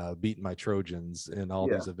and beating my Trojans in all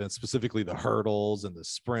these events, specifically the hurdles and the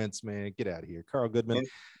sprints. Man, get out of here. Carl Goodman,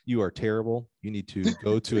 you are terrible. You need to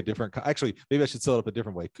go to a different, actually, maybe I should set it up a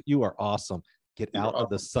different way. You are awesome. Get out of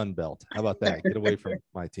the Sun Belt. How about that? Get away from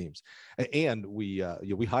my teams. And we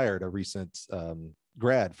hired a recent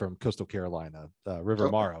grad from Coastal Carolina, River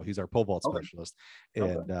Morrow. He's our pole vault specialist.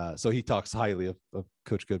 And so he talks highly of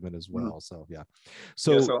Coach Goodman as well. So, yeah.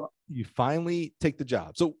 So you finally take the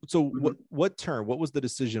job. So what was the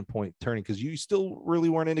decision point turning? Because you still really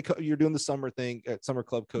weren't into, you're doing the summer thing at summer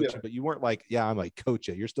club coaching, but you weren't like, I'm a coach.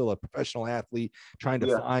 You're still a professional athlete trying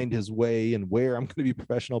to find his way and where I'm going to be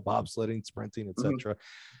professional, bobsledding, sprinting, etc.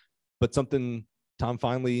 But something, Tom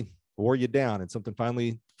finally wore you down and something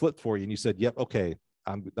finally flipped for you. And you said, yep, okay,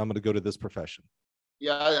 I'm going to go to this profession.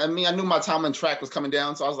 Yeah. I mean, I knew my time in track was coming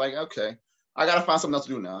down. So I was like, okay, I got to find something else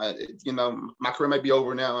to do now. My career might be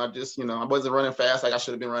over now. I just, I wasn't running fast like I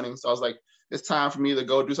should have been running. So I was like, it's time for me to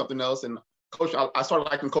go do something else. And coach, I started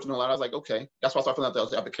liking coaching a lot. I was like, okay, that's why I started filling out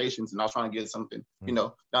those applications. And I was trying to get something,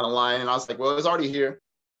 down the line. And I was like, well, it's already here.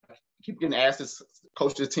 I keep getting asked to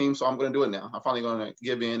coach this team. So I'm going to do it now. I'm finally going to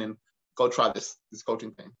give in and go try this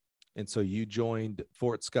coaching thing. And so you joined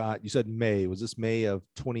Fort Scott. You said May. Was this May of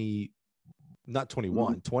 20? Not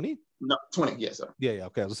 21, 20? No, 20. Yes, sir. Yeah.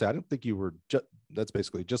 Okay. I was gonna say, I didn't think you were that's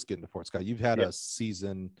basically just getting to Fort Scott. You've had a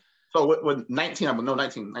season. So with 19,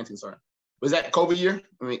 19, sorry. Was that COVID year?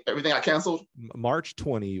 I mean, everything got canceled? March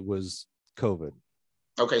 20 was COVID.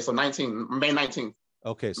 Okay. So May 19th.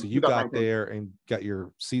 Okay. So you got there and got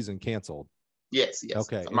your season canceled. Yes.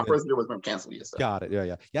 Okay. So my first year was canceled. Yes, sir. Got it.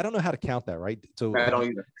 Yeah. I don't know how to count that, right? So I don't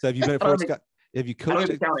either. So have you been at Fort Scott? Have you coached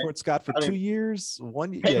at Fort Scott for 2 years?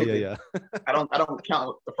 1 year? Yeah. I don't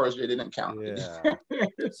count the first year. It didn't count. Yeah.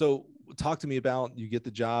 So talk to me about, you get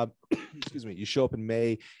the job. Excuse me. You show up in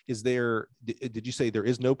May. Did you say there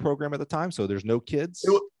is no program at the time? So there's no kids?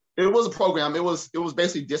 It was a program. It was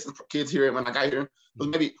basically distance for kids here when I got here. It was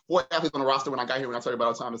maybe 4 athletes on the roster when I got here. When I tell you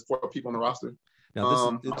about the time, it's 4 people on the roster. Now this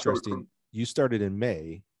is interesting. You started in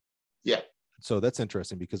May. Yeah. So that's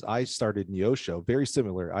interesting because I started Neosho, very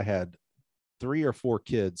similar. I had 3 or 4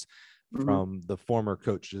 kids from the former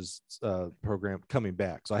coaches program coming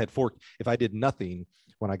back. So I had 4. If I did nothing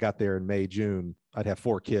when I got there in May, June, I'd have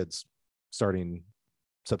 4 kids starting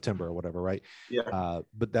September or whatever, right? Yeah.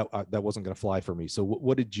 But that wasn't going to fly for me. So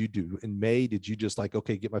what did you do in May? Did you just like,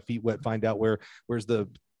 okay, get my feet wet, find out where's the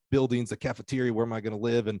buildings, the cafeteria, where am I going to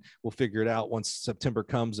live, and we'll figure it out once September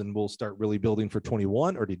comes and we'll start really building for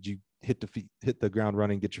 21? Or did you hit the ground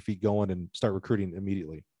running, get your feet going, and start recruiting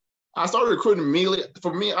immediately? I started recruiting immediately.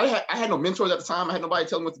 For me, I had no mentors at the time. I had nobody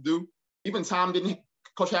telling me what to do. Even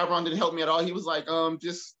Coach Havron didn't help me at all. He was like,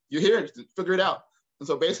 just, you're here, just figure it out. And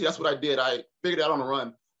so basically that's what I did. I figured it out on the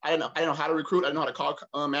run. I didn't know how to recruit. I didn't know how to call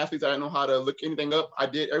athletes. I didn't know how to look anything up. I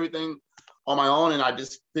did everything on my own, and I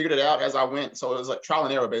just figured it out as I went. So it was like trial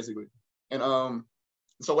and error, basically. And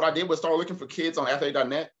so what I did was start looking for kids on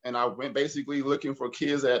athlete.net, and I went basically looking for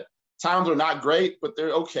kids that times are not great, but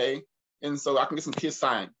they're okay. And so I can get some kids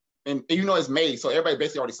signed. And it's May, so everybody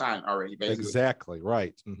basically already signed already, basically. Exactly,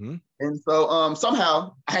 right. And so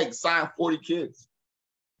somehow I had signed 40 kids.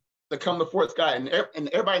 to come to Fort Scott, and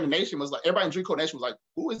everybody in the nation was like, everybody in Dreamcoat Nation was like,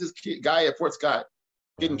 who is this guy at Fort Scott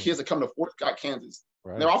getting kids to come to Fort Scott, Kansas?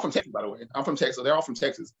 Right. They're all from Texas, by the way. I'm from Texas. They're all from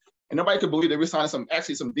Texas. And nobody could believe that we're signing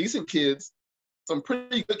some decent kids, some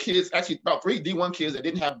pretty good kids, actually about 3 D1 kids that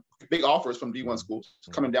didn't have big offers from D1 schools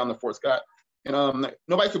coming down to Fort Scott. And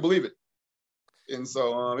nobody could believe it. And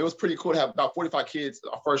so it was pretty cool to have about 45 kids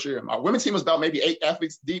our first year. Our women's team was about maybe 8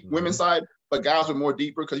 athletes deep, women's side, but guys were more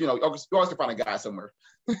deeper because, you always can find a guy somewhere.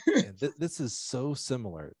 This is so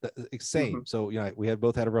similar. Same. So, we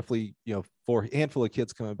both had a roughly, handful of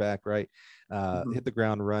kids coming back, right? Hit the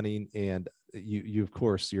ground running, and you of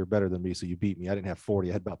course, you're better than me, so you beat me. I didn't have 40.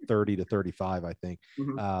 I had about 30 to 35, I think.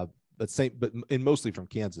 But mostly from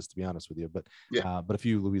Kansas, to be honest with you. But a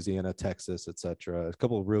few Louisiana, Texas, etc. A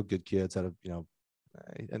couple of real good kids had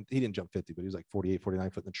and he didn't jump 50, but he was like 48, 49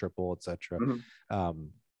 foot in the triple, etc.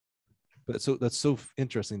 But so that's so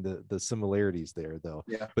interesting, the similarities there, though.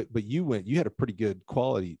 Yeah. But you had a pretty good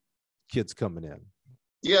quality kids coming in.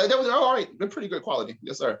 Yeah, that was all right. They're pretty good quality.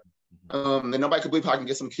 Yes, sir. And nobody could believe how I can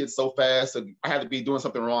get some kids so fast. And I had to be doing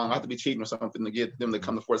something wrong. I had to be cheating or something to get them to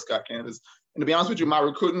come to Fort Scott, Kansas. And to be honest with you, my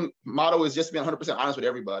recruiting motto is just being 100% honest with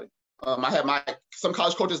everybody. I had some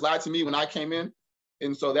college coaches lied to me when I came in.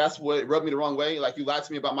 And so that's what rubbed me the wrong way. Like, you lied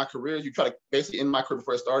to me about my career. You try to basically end my career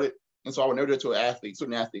before I started. And so I would never do it to an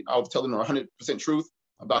student athlete. I would tell them 100% truth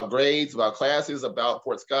about grades, about classes, about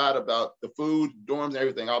Fort Scott, about the food, dorms, and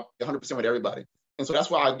everything. I'll be 100% with everybody. And so that's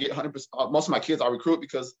why I get 100%. Most of my kids I recruit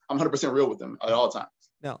because I'm 100% real with them at all times.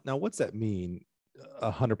 Now, what's that mean?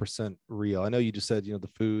 100% real. I know you just said, the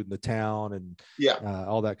food and the town and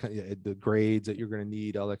all that kind of, the grades that you're going to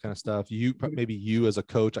need, all that kind of stuff. Maybe you as a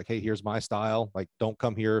coach, like, hey, here's my style. Like, don't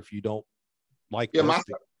come here if you don't like this.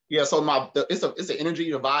 So it's an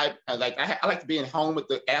energy, a vibe. I like to be in home with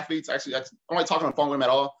the athletes. Actually, I don't like talking on the phone with them at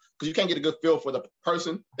all because you can't get a good feel for the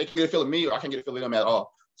person. They can get a feel of me, or I can't get a feel of them at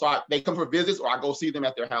all. So they come for visits, or I go see them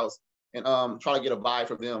at their house and try to get a vibe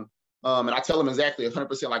from them. And I tell them exactly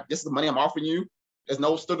 100%, like, this is the money I'm offering you. There's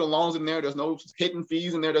no student loans in there. There's no hidden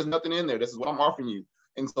fees in there. There's nothing in there. This is what I'm offering you.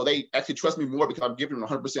 And so they actually trust me more because I'm giving them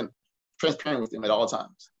 100% transparent with them at all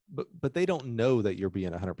times. But they don't know that you're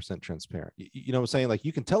being 100% transparent. You know what I'm saying? Like,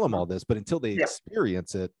 you can tell them all this, but until they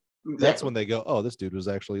experience it, that's when they go, oh, this dude was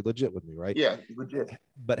actually legit with me, right? Yeah, legit.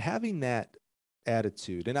 But having that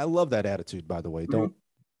attitude, and I love that attitude, by the way,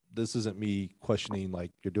 this isn't me questioning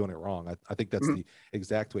like you're doing it wrong. I think that's the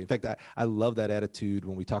exact way. In fact, I love that attitude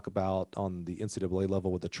when we talk about on the NCAA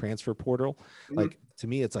level with the transfer portal. Like, to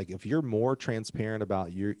me, it's like, if you're more transparent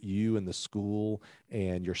about you and the school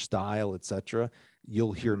and your style, etc.,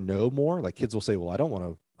 you'll hear no more. Like, kids will say, well, I don't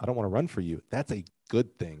want to run for you. That's a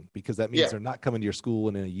good thing, because that means they're not coming to your school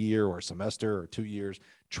in a year or a semester or 2 years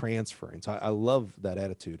transferring. So I love that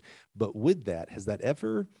attitude. But with that, has that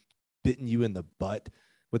ever bitten you in the butt?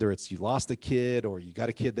 Whether it's you lost a kid or you got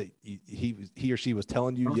a kid that he or she was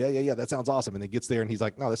telling you, yeah, that sounds awesome, and then gets there and he's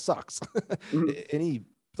like, no, this sucks. Any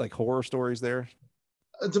like horror stories there?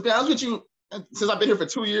 To be honest with you, since I've been here for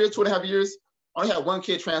 2.5 years, I only had one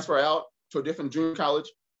kid transfer out to a different junior college,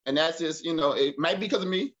 and that's just, it might be because of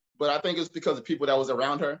me, but I think it's because of people that was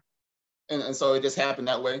around her, and so it just happened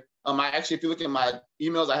that way. If you look at my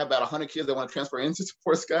emails, I have about 100 kids that want to transfer into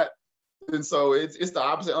Fort Scott. And so it's the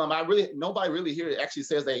opposite. Nobody really here actually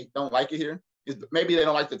says they don't like it here. Maybe they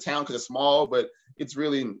don't like the town because it's small, but it's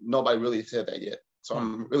really, nobody really said that yet. So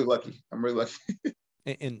I'm really lucky.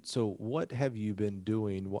 And so what have you been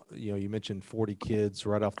doing? You mentioned 40 kids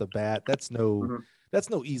right off the bat. That's no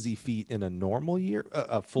easy feat in a normal year,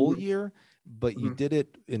 a full year, but you did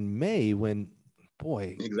it in May when,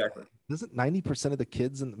 boy, exactly. Doesn't 90% of the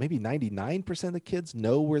kids and maybe 99% of the kids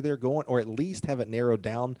know where they're going, or at least have it narrowed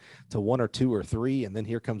down to 1 or 2 or 3? And then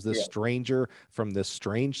here comes this stranger from this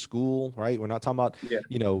strange school, right? We're not talking about,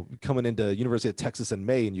 coming into University of Texas in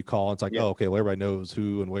May and you call, and it's like, oh, okay, well, everybody knows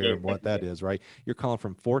who and where and what that is, right? You're calling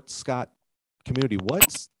from Fort Scott Community.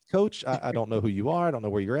 What's Coach? I don't know who you are. I don't know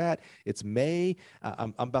where you're at. It's May.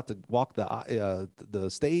 I'm about to walk the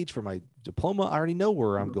stage for my diploma. I already know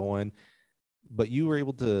where I'm going. But you were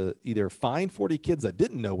able to either find 40 kids that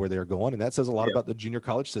didn't know where they're going, and that says a lot about the junior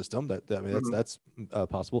college system. That's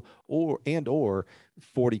possible, or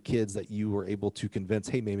 40 kids that you were able to convince,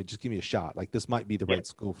 hey, maybe just give me a shot. Like, this might be the right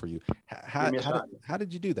school for you. How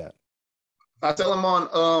did you do that? I tell them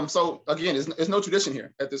on. So again, there's no tradition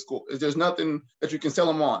here at this school. There's nothing that you can sell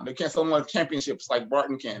them on. They can't sell them on championships like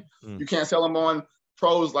Barton can. You can't sell them on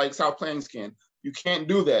pros like South Plains can. You can't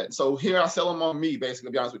do that. So here I sell them on me, basically,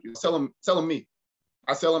 to be honest with you. Sell them me.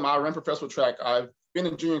 I sell them, I ran professional track. I've been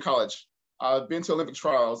in junior college. I've been to Olympic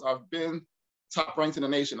trials. I've been top ranked in the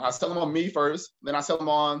nation. I sell them on me first. Then I sell them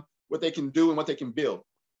on what they can do and what they can build.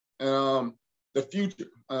 The future.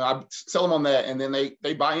 I sell them on that, and then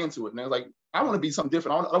they buy into it, and they're like, I want to be something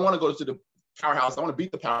different. I don't want to go to the powerhouse. I want to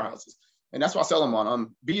beat the powerhouses, and that's what I sell them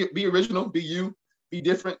on. Be original, be you, be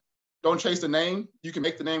different. Don't chase the name. You can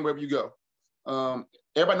make the name wherever you go.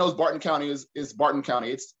 Everybody knows Barton County is Barton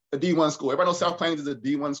County. It's a D1 school. Everybody knows South Plains is a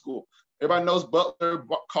D1 school. Everybody knows Butler,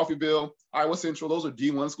 Coffeyville, Iowa Central. Those are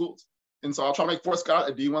D1 schools. And so I'll try to make Fort Scott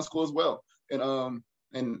a D1 school as well.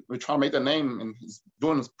 And we're trying to make that name, and he's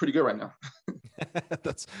doing pretty good right now.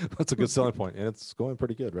 That's a good selling point, and it's going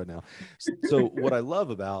pretty good right now. So what I love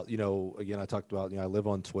about, again, I talked about, I live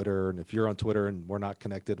on Twitter, and if you're on Twitter and we're not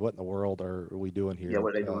connected, what in the world are we doing here? Yeah,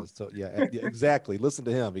 what are they doing? So yeah, exactly. Listen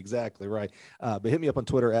to him. Exactly right. But hit me up on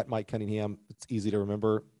Twitter at Mike Cunningham. It's easy to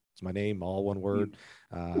remember. It's my name, all one word.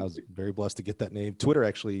 I was very blessed to get that name. Twitter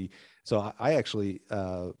actually. So I actually,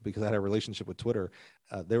 because I had a relationship with Twitter,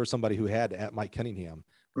 there was somebody who had at Mike Cunningham,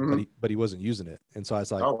 but he wasn't using it. And so I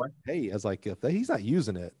was like, hey, I was like, if he's not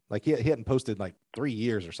using it, like he hadn't posted like 3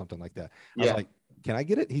 years or something like that. I was like, can I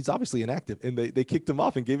get it? He's obviously inactive. And they kicked him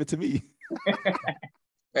off and gave it to me.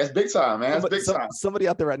 That's big time, man. That's big time. Somebody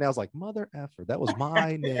out there right now is like, mother effer, that was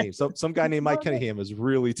my name. So some guy named Mike Cunningham is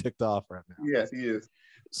really ticked off right now. Yes, he is.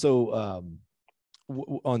 So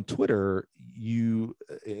on Twitter,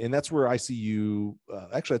 and that's where I see you.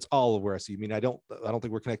 Actually, it's all of where I see you. I mean, I don't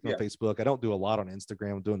think we're connected on Facebook. I don't do a lot on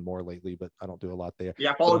Instagram. I'm doing more lately, but I don't do a lot there.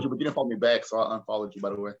 Yeah, I followed you, but you didn't follow me back, so I unfollowed you,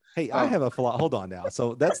 by the way. Hey, I have a philosophy. Hold on now.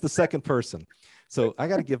 So that's the second person. So I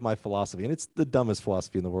got to give my philosophy, and it's the dumbest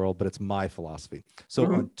philosophy in the world, but it's my philosophy. So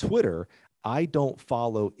on Twitter, I don't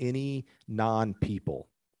follow any non-people.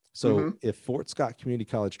 So if Fort Scott Community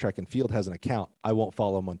College Track and Field has an account, I won't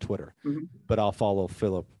follow him on Twitter, but I'll follow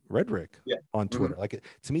Philip Redrick on Twitter. Like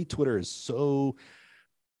to me, Twitter is so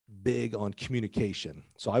big on communication.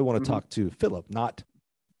 So I want to talk to Philip, not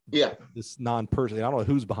this non-person. I don't know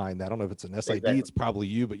who's behind that. I don't know if it's an SID. Exactly. It's probably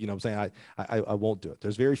you, but I'm saying I won't do it.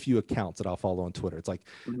 There's very few accounts that I'll follow on Twitter. It's like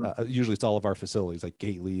usually it's all of our facilities like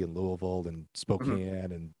Gately and Louisville and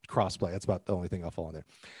Spokane and Crossplay. That's about the only thing I'll follow there.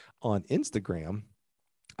 On Instagram,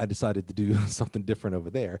 I decided to do something different over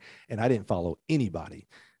there, and I didn't follow anybody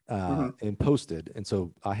and posted. And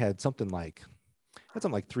so I had something like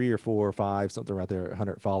 3 or 4 or 5, something right there,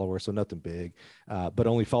 100 followers. So nothing big, but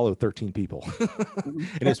only followed 13 people. And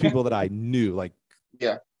it's people that I knew,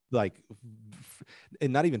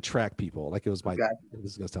 and not even track people. Like it was this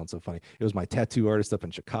is going to sound so funny. It was my tattoo artist up in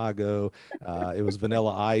Chicago. It was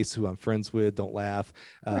Vanilla Ice, who I'm friends with. Don't laugh.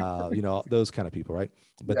 Those kind of people. Right.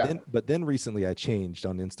 But then recently I changed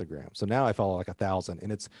on Instagram. So now I follow like 1,000,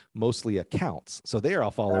 and it's mostly accounts. So there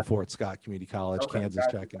I'll follow Fort Scott Community College, Kansas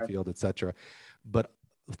Track and Field, etc. But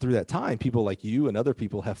through that time, people like you and other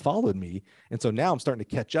people have followed me. And so now I'm starting to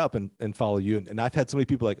catch up and follow you. And I've had so many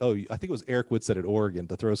people like, oh, I think it was Eric Whitsett at Oregon,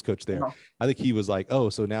 the throws coach there. I think he was like, oh,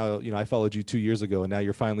 so now, I followed you 2 years ago and now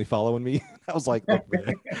you're finally following me. I was like, look,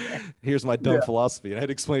 man, here's my dumb philosophy. And I had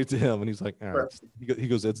to explain it to him, and he's like, all right. He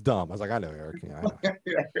goes, it's dumb. I was like, I know, Eric. I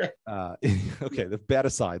know. Okay. The bad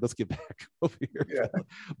aside, let's get back over here.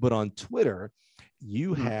 But on Twitter,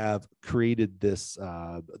 you have created this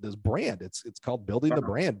brand. It's called Building the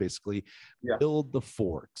Brand, basically. Build the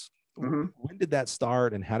Fort. When did that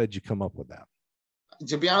start, and how did you come up with that?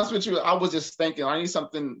 To be honest with you, I was just thinking I need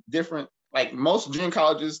something different. Like most junior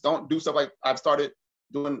colleges don't do stuff like I've started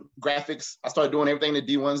doing graphics. I started doing everything the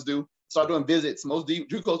D1s do. Started doing visits. Most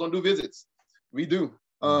JUCOs don't do visits. We do.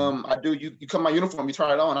 I do. You come in my uniform, you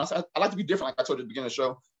try it on. I like to be different, like I told you at the beginning of the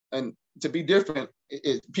show. And to be different,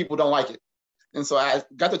 people don't like it. And so I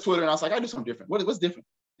got to Twitter and I was like, I do something different. What's different?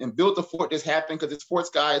 And Build the Fort just happened because it's Fort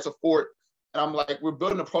Sky, it's a fort. And I'm like, we're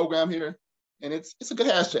building a program here, and it's a good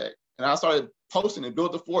hashtag. And I started posting it,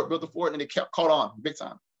 Build the Fort, and it kept caught on big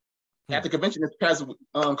time. At the convention this past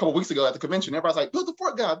couple of weeks ago at the convention, everybody's like, Build the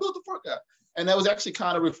Fort guy, Build the Fort guy. And that was actually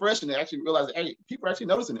kind of refreshing to actually realize, hey, people are actually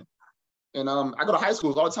noticing it. And I go to high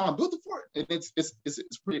schools all the time, Build the Fort. And it's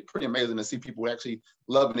pretty amazing to see people actually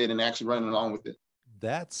loving it and actually running along with it.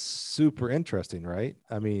 That's super interesting, right?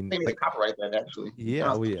 I mean, they need to copyright that, actually.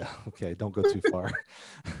 Yeah, okay, don't go too far.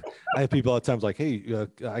 I have people all the times like, hey,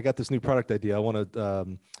 I got this new product idea. I want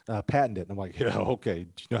to patent it. And I'm like, yeah, okay. Do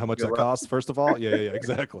you know how much that costs? First of all, yeah,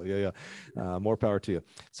 exactly, yeah. More power to you.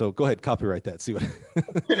 So go ahead, copyright that. See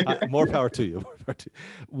what? More power to you.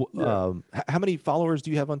 How many followers do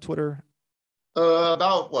you have on Twitter?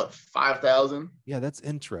 About 5,000. Yeah, that's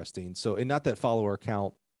interesting. So, and not that follower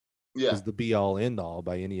count is the be all end all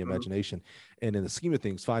by any imagination. And in the scheme of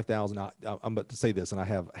things, 5,000, I'm about to say this, and I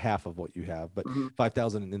have half of what you have, but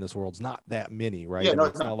 5,000 in this world's not that many, right? Yeah,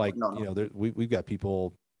 it's not like, we've got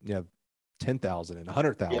people, 10,000 and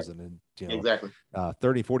 100,000 and, you know, exactly.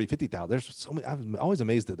 30, 40, 50,000. There's so many. I'm always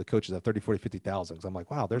amazed that the coaches have 30, 40, 50,000. Cause I'm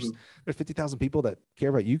like, wow, there's 50,000 people that care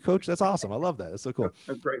about you, coach. That's awesome. I love that. That's so cool.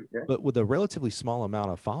 That's great. Yeah. But with a relatively small amount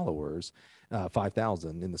of followers,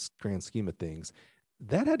 5,000 in the grand scheme of things,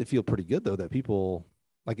 that had to feel pretty good though, that people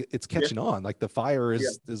like it's catching on, like the fire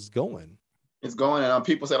is going. It's going, and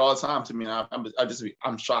people say it all the time to me, and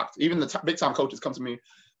I'm shocked. Even the big time coaches come to me,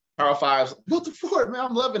 Power Fives, built the fort, man.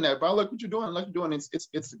 I'm loving that, bro. Look what you're doing. Look what you're doing.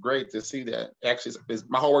 It's great to see that. Actually,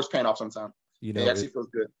 my hard work's paying off sometimes. You know, it actually feels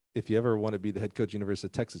good. If you ever want to be the head coach of University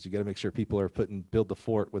of Texas, you got to make sure people are putting build the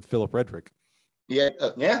fort with Philip Redrick. Yeah,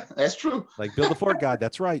 that's true. Like build the fort guy.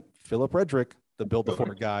 That's right. Philip Redrick, the build the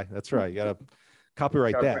fort guy. That's right. You got to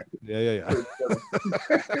copyright that. Yeah.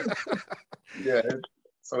 Yeah.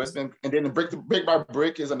 So it's been, and then the brick by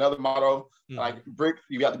brick is another motto. Like brick,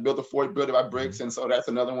 you got to build the fort, build it by bricks, and so that's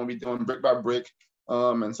another one we're doing, brick by brick.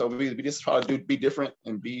 And so we just try to be different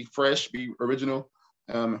and be fresh, be original.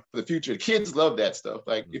 For the future, kids love that stuff.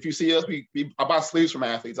 Like if you see us, I buy sleeves from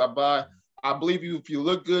athletes. I believe you. If you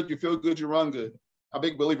look good, you feel good, you run good. I'm a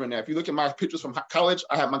big believer in that. If you look at my pictures from college,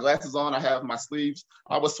 I have my glasses on, I have my sleeves,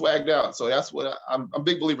 I was swagged out. So that's what I'm a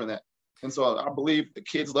big believer in that. And so I believe the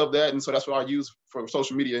kids love that. And so that's what I use for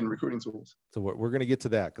social media and recruiting tools. So we're going to get to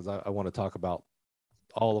that because I want to talk about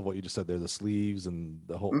all of what you just said there, the sleeves and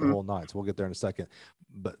the whole nine. So we'll get there in a second.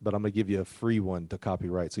 But I'm going to give you a free one to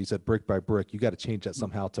copyright. So you said brick by brick. You got to change that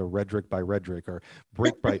somehow to Redrick by Redrick or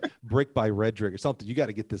brick by brick by Redrick or something. You got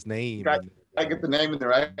to get this name. I get the name in there,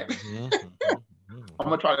 right? I'm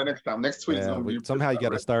gonna try that next time. Next tweet. Yeah, somehow you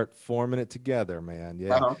got to start forming it together, man.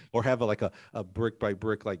 Yeah, or have a brick by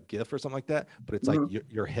brick like GIF or something like that. But it's like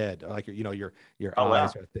your head, like your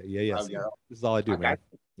eyes right there. Yeah. This is all I do, man.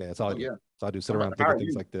 Yeah, that's all I do. So I do sit around thinking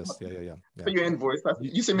things like this. Yeah. For your invoice.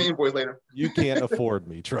 You send me an invoice later. You can't afford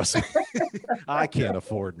me, trust me. I can't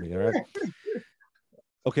afford me. All right.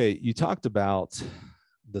 Okay, you talked about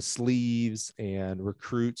the sleeves and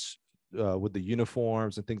recruits with the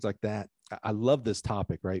uniforms and things like that. I love this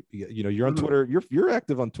topic, right? You know, you're on Twitter. You're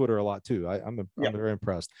active on Twitter a lot too. I'm very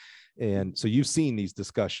impressed. And so you've seen these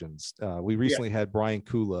discussions. We recently had Brian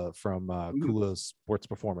Kula from Kula Sports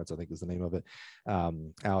Performance, I think is the name of it,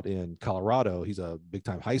 out in Colorado. He's a big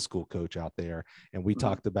time high school coach out there. And we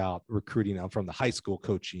talked about recruiting from the high school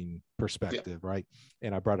coaching perspective, right?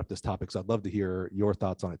 And I brought up this topic. So I'd love to hear your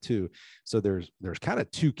thoughts on it too. So there's kind of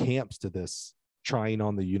two camps to this trying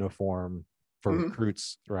on the uniform for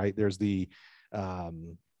recruits, right? There's the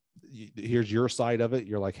here's your side of it.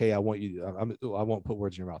 You're like, hey, I want you. I won't put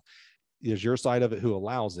words in your mouth. There's your side of it who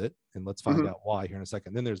allows it, and let's find out why here in a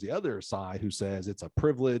second. Then there's the other side who says it's a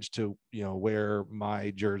privilege to wear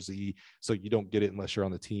my jersey, so you don't get it unless you're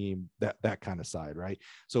on the team. That kind of side, right?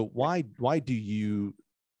 So why do you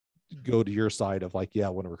go to your side of like, yeah,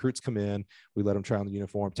 when recruits come in, we let them try on the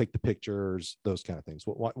uniform, take the pictures, those kind of things?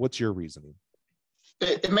 What's your reasoning?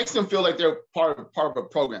 It makes them feel like they're part of a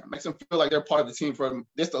program. It makes them feel like they're part of the team for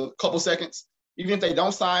just a couple seconds. Even if they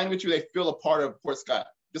don't sign with you, they feel a part of Port Scott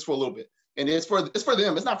just for a little bit. And it's for them.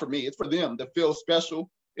 It's not for me. It's for them to feel special.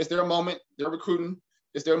 It's their moment. They're recruiting.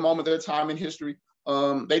 It's their moment, their time in history.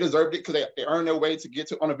 They deserved it because they earned their way to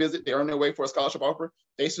get on a visit. They earned their way for a scholarship offer.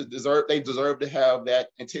 They deserve to have that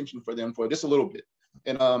intention for them for just a little bit.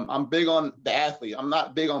 And I'm big on the athlete. I'm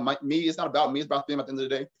not big on me. It's not about me. It's about them at the end of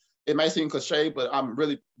the day. It might seem cliche, but I'm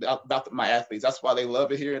really about my athletes. That's why they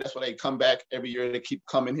love it here. That's why they come back every year. They keep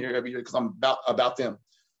coming here every year because I'm about them.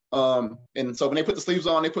 And so when they put the sleeves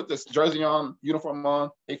on, they put this jersey on, uniform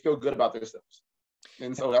on, they feel good about themselves.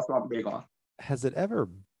 And so that's what I'm big on. Has it ever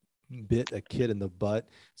bit a kid in the butt?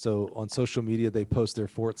 So on social media, they post their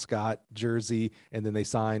Fort Scott jersey and then they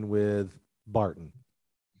sign with Barton.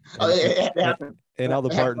 And all the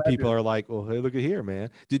Barton people are like, well, hey, look at here,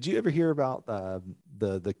 man. Did you ever hear about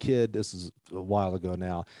the kid? This is a while ago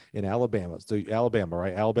now in Alabama. So Alabama,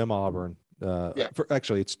 right? Alabama, Auburn.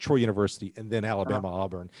 Actually, it's Troy University and then Alabama,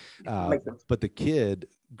 Auburn. But the kid,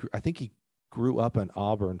 I think he grew up an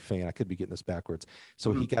Auburn fan. I could be getting this backwards.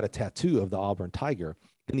 So he got a tattoo of the Auburn Tiger.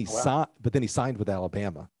 Then he signed with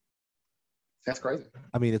Alabama. That's crazy.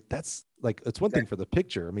 I mean, that's like, it's one thing for the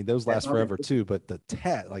picture. I mean, those last forever too, but the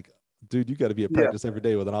like, dude, you got to be at practice every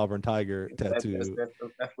day with an Auburn Tiger tattoo.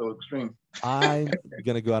 That's a little extreme. I'm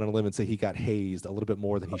going to go out on a limb and say he got hazed a little bit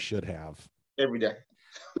more than he should have. Every day.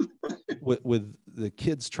 with the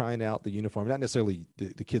kids trying out the uniform, not necessarily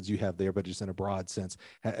the kids you have there, but just in a broad sense.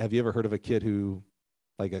 Have you ever heard of a kid who,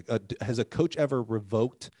 like, has a coach ever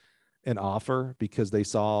revoked an offer because they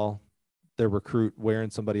saw their recruit wearing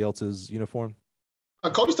somebody else's uniform?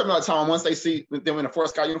 Coaches tell me all the time, once they see them in a Fort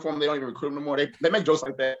Scott uniform, they don't even recruit them anymore. They make jokes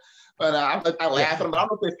like that. But I laugh at them, but I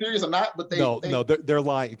don't know if they're serious or not. But they're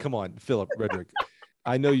lying. Come on, Philip, Redrick.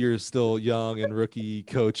 I know you're still young and rookie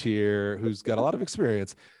coach here who's got a lot of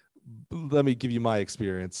experience. Let me give you my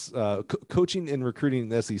experience. Coaching and recruiting in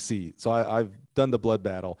the SEC. So I've done the blood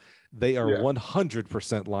battle. They are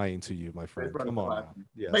 100% lying to you, my friend. Come on.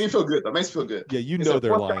 Yes. Makes me feel good, though. Makes me feel good. Yeah, you know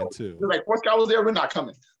they're lying too. Like, Fort Scott was there, we're not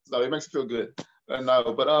coming. So it makes me feel good.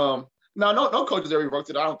 No coaches ever worked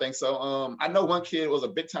it. I don't think so. I know one kid was a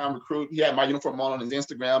big time recruit. He had my uniform on his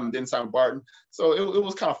Instagram and didn't sign with Barton. So it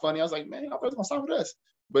was kind of funny. I was like, man, I was gonna sign with us,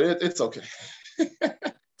 but it's okay.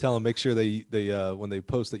 Tell them, make sure they when they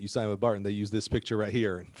post that you sign with Barton, they use this picture right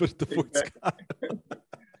here and put the Fort Scott.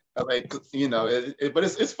 Like, but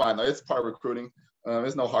it's fine though. It's part of recruiting.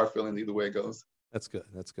 There's no hard feelings either way it goes. That's good.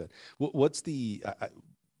 That's good. What's the?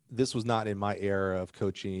 This was not in my era of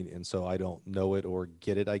coaching, and so I don't know it or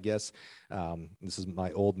get it, I guess. This is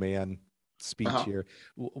my old man speech here.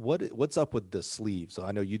 What's up with the sleeves? So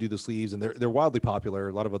I know you do the sleeves, and they're wildly popular.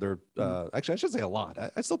 A lot of other, actually, I should say a lot.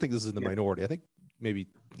 I still think this is in the minority. I think maybe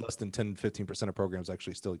less than 10-15% of programs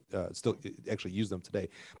actually still actually use them today.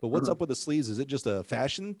 But what's up with the sleeves? Is it just a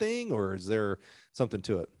fashion thing, or is there something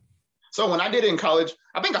to it? So when I did it in college,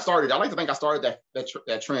 I like to think I started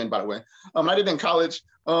that trend, by the way. When I did it in college,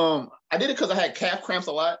 I did it because I had calf cramps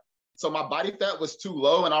a lot. So my body fat was too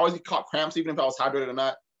low, and I always caught cramps even if I was hydrated or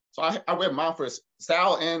not. So I wear mine for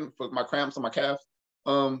style and for my cramps on my calves.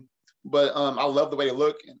 But I love the way they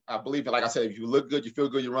look. I believe that, like I said, if you look good, you feel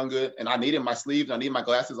good, you run good. And I needed my sleeves. I need my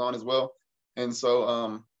glasses on as well. And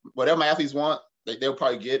so whatever my athletes want, they'll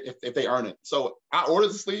probably get if they earn it. So I order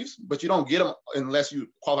the sleeves, but you don't get them unless you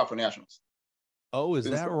qualify for nationals. Oh, is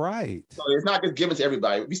that right? So it's not just given to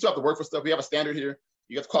everybody. We still have to work for stuff. We have a standard here.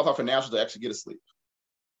 You have to qualify for nationals to actually get a sleeve.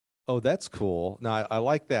 Oh, that's cool. Now I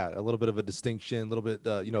like that. A little bit of a distinction, a little bit,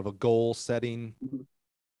 of a goal setting.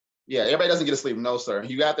 Yeah, everybody doesn't get a sleeve. No, sir.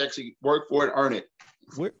 You have to actually work for it, earn it.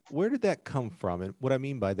 Where did that come from? And what I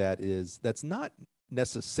mean by that is that's not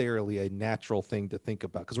necessarily a natural thing to think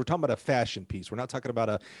about, because we're talking about a fashion piece. We're not talking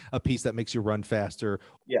about a piece that makes you run faster.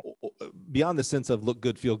 Yeah. Beyond the sense of look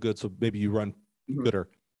good, feel good. So maybe you run gooder.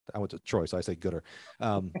 I went to Troy, so I say gooder.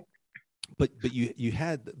 But you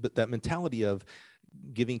had that mentality of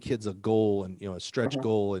giving kids a goal and a stretch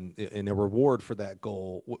goal and a reward for that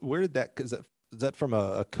goal. Where did that? Is that from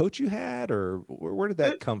a coach you had, or where did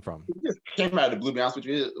that come from? It just came out of the blue, to be honest with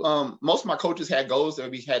you. Most of my coaches had goals that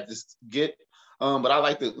we had to get, but I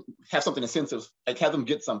like to have something incentive, like have them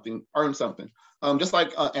get something, earn something. Just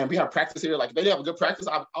like, and we have practice here. Like if they have a good practice,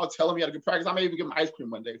 I'll tell them you had a good practice. I may even give them ice cream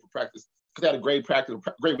one day for practice because they had a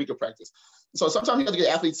great week of practice. So sometimes you have to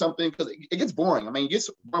get athletes something because it gets boring. I mean, it gets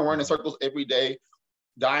boring running in circles every day,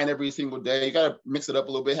 dying every single day. You got to mix it up a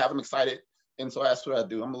little bit, have them excited. And so that's what I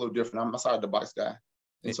do. I'm a little different. I'm a side of the box guy.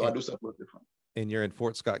 And so I do stuff a little different. And you're in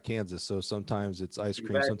Fort Scott, Kansas. So sometimes it's ice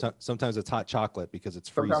cream. Exactly. Sometimes it's hot chocolate because it's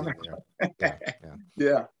freezing there.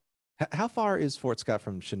 Yeah. How far is Fort Scott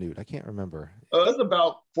from Chanute? I can't remember. It's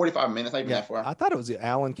about 45 minutes. Not even that far. I thought it was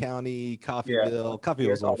Allen County, Coffeyville. Coffeyville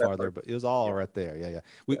was a little farther, but it was all right there. Yeah.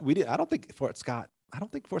 We did. I don't think Fort Scott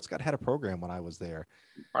had a program when I was there.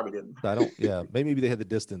 Probably didn't. Maybe they had the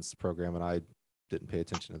distance program and I didn't pay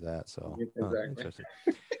attention to that. So interesting.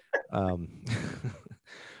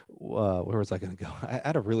 Where was I going to go? I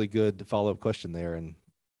had a really good follow-up question there, and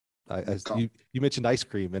you mentioned ice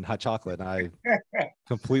cream and hot chocolate, and I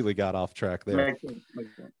completely got off track there.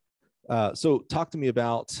 So talk to me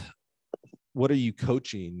about, what are you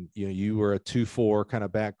coaching? You were a 2-4 kind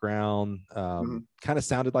of background. Kind of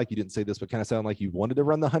sounded like, you didn't say this, but kind of sounded like you wanted to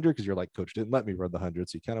run the 100 because you're like, coach didn't let me run the 100.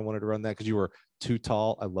 So you kind of wanted to run that because you were too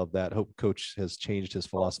tall. I love that. Hope coach has changed his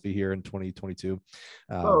philosophy here in 2022.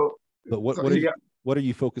 But what are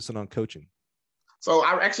you focusing on coaching? So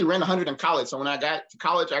I actually ran the 100 in college. So when I got to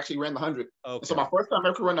college, I actually ran the 100. Okay. So my first time I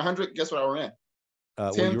ever run the 100, guess what I ran?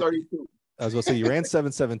 10:32. I was going to say you ran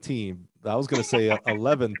 7:17. I was going to say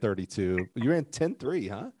 11:32. You ran 10:3,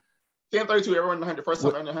 huh? 10:32. Everyone in the 100. First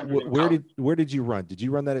time I ran the 100. Where did you run? Did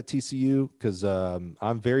you run that at TCU? Because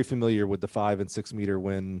I'm very familiar with the 5 and 6 meter.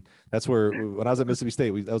 When I was at Mississippi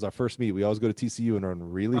State, that was our first meet. We always go to TCU and run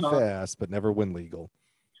really fast, but never win legal.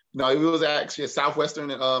 No, it was actually at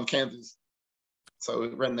Southwestern in Kansas. So we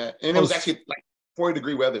ran that, and it was actually like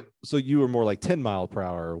 40-degree weather. So you were more like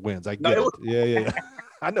 10-mile-per-hour winds. I get it. Yeah.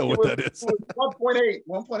 I know what that is. It was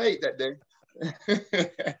 1.8 that day.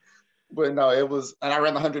 But no, it was, and I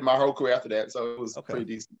ran the 100 my whole career after that, so it was pretty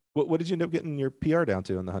decent. What did you end up getting your PR down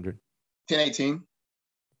to in the 100? 10:18.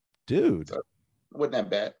 Dude, wasn't that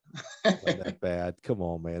bad. Wasn't that bad. Come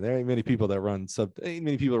on, man. There ain't many people that run sub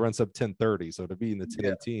 10:30. So to be in the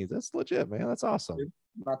 10:18s, that's legit, man. That's awesome.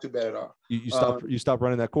 Not too bad at all. You stop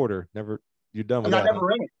running that quarter. You're done with that.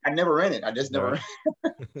 I never ran it. I just never ran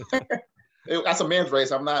it. That's a man's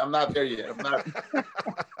race. I'm not there yet. I'm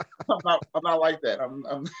not like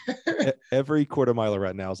that. Every quarter miler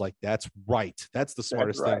right now is like, that's right. That's the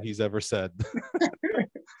smartest thing he's ever said.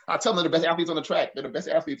 I tell them they're the best athletes on the track. They're the best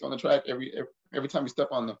athletes on the track every time you step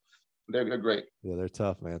on them. They're great. Yeah, they're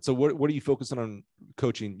tough, man. So what are you focusing on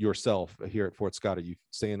coaching yourself here at Fort Scott? Are you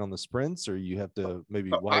staying on the sprints, or you have to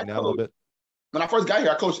maybe widen out a little bit? When I first got here,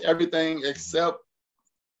 I coached everything except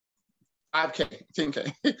 5K,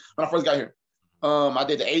 10K. When I first got here, I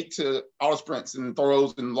did the 8 to all sprints and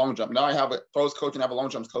throws and long jump. Now I have a throws coach and I have a long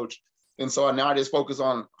jumps coach, and so now I just focus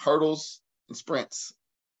on hurdles and sprints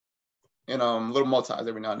and little multis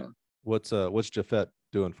every now and then. What's Redrick-Ft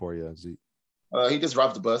doing for you? He just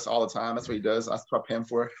drives the bus all the time. That's what he does. That's what I pay him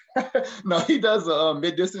for. No, he does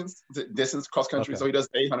mid distance cross country. Okay. So he does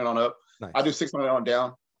 800 on up. Nice. I do 600 on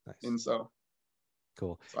down. Nice. And so.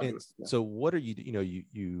 Cool. So what are you,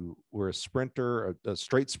 you were a sprinter, a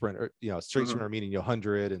straight sprinter, sprinter, meaning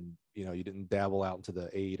 100, and, you didn't dabble out into the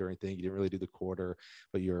 8 or anything. You didn't really do the quarter,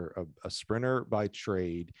 but you're a sprinter by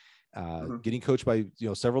trade, getting coached by,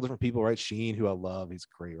 several different people, right? Sheen, who I love, he's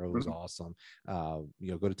great. Rose, awesome. Go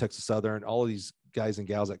to Texas Southern, all of these guys and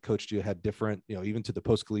gals that coached you had different, even to the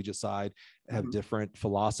post-collegiate side, have different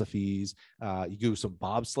philosophies. You do some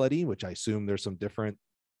bobsledding, which I assume there's some different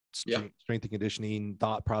strength and conditioning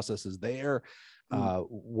thought processes there.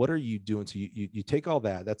 What are you doing? So you take all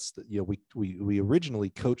that. That's we originally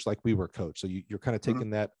coached like we were coached. So you're kind of taking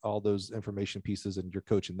that, all those information pieces, and you're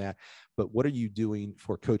coaching that. But what are you doing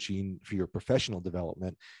for coaching for your professional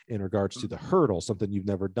development in regards to the hurdle, something you've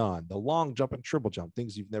never done, the long jump and triple jump,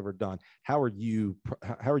 things you've never done? How are you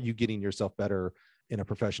getting yourself better in a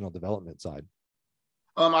professional development side?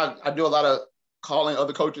 I do a lot of calling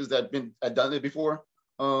other coaches that had done it before.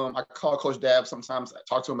 I call Coach Dab sometimes. I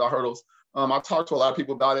talk to him about hurdles. I talk to a lot of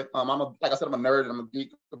people about it. Like I said, I'm a nerd and I'm a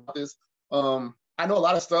geek about this. I know a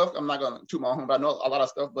lot of stuff. I'm not going to toot my own horn, but I know a lot of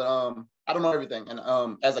stuff, but I don't know everything. And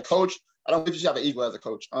as a coach, I don't think you should have an ego as a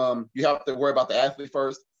coach. You have to worry about the athlete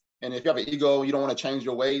first. And if you have an ego, you don't want to change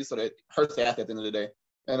your ways, so that it hurts the athlete at the end of the day.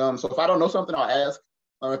 And so if I don't know something, I'll ask.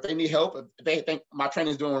 If they need help, if they think my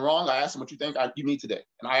training is doing wrong, I ask them what you think you need today.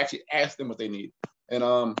 And I actually ask them what they need.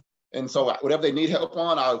 And so whatever they need help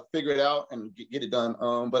on, I'll figure it out and get it done.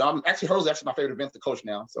 But hurdles are actually my favorite events to coach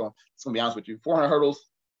now. So it's going to be honest with you. 400 hurdles,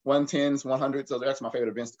 110s, 100s. So they're actually my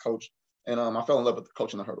favorite events to coach. And I fell in love with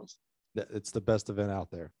coaching the hurdles. It's the best event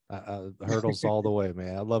out there. Hurdles all the way,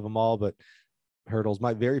 man. I love them all, but hurdles.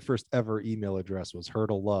 My very first ever email address was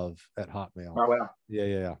hurdlelove@hotmail. Oh, wow.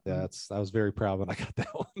 Yeah. I was very proud when I got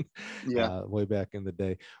that one. Way back in the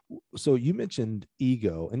day. So you mentioned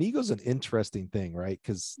ego, and ego is an interesting thing, right?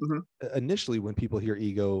 Because initially when people hear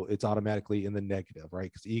ego, it's automatically in the negative,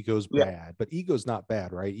 right? Because ego's bad, but ego's not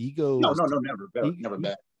bad, right? Ego. No, never. Never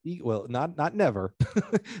bad. Well, not never.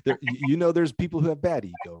 There's people who have bad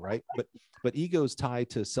ego, right? But ego is tied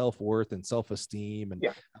to self-worth and self-esteem and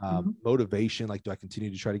motivation. Like, do I continue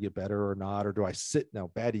to try to get better or not? Or do I sit? Now,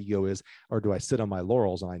 bad ego is, or do I sit on my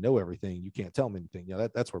laurels and I know everything? You can't tell me anything.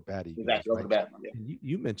 That's where bad ego is. Right? Bad,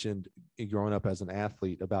 you mentioned growing up as an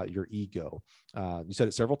athlete about your ego. You said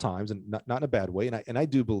it several times, and not in a bad way. And I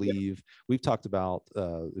do believe we've talked about,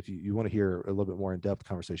 if you want to hear a little bit more in-depth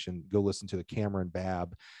conversation, go listen to the Cameron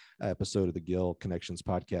Babb episode of the Gill Connections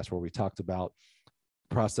podcast, where we talked about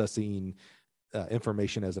processing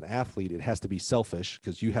information as an athlete. It has to be selfish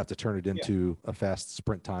because you have to turn it into a fast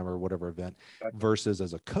sprint time or whatever event, versus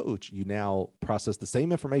as a coach, you now process the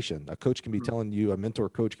same information. A coach can be telling you, a mentor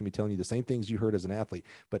coach can be telling you the same things you heard as an athlete,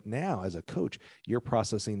 but now as a coach, you're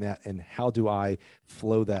processing that, and how do I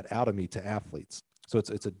flow that out of me to athletes? So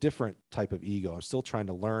it's a different type of ego. I'm still trying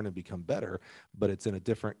to learn and become better, but it's in a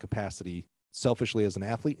different capacity, selfishly as an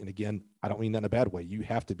athlete. And again, I don't mean that in a bad way. You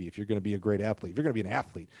have to be, if you're going to be a great athlete, if you're going to be an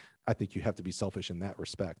athlete, I think you have to be selfish in that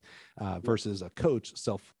respect, versus a coach,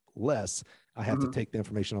 selfless. I have to take the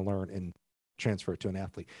information I learn and transfer it to an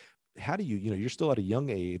athlete. How do you're still at a young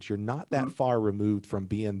age. You're not that far removed from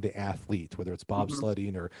being the athlete, whether it's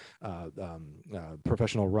bobsledding or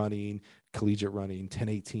professional running, collegiate running,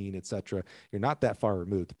 10-18, et cetera. You're not that far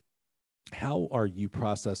removed. How are you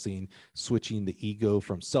processing switching the ego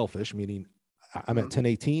from selfish, meaning I'm at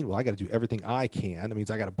 10-18. Well, I got to do everything I can. That means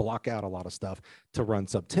I got to block out a lot of stuff to run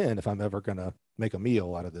sub 10 if I'm ever going to make a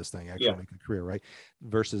meal out of this thing, actually make a career, right?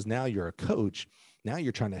 Versus now you're a coach Now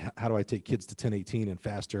you're trying to, how do I take kids to 10-18 and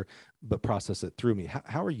faster, but process it through me?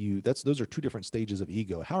 How are you, those are two different stages of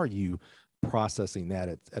ego. How are you processing that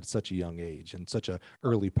at such a young age and such a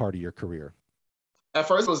early part of your career? At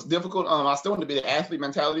first it was difficult. I still wanted to be the athlete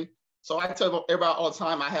mentality. So I tell everybody all the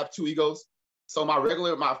time, I have two egos. So my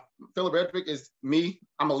Philip Redrick is me.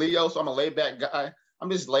 I'm a Leo, so I'm a laid back guy. I'm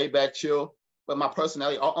just laid back, chill. But my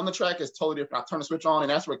personality on the track is totally different. I turn the switch on, and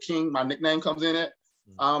that's where King, my nickname, comes in at.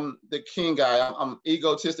 I'm the King guy. I'm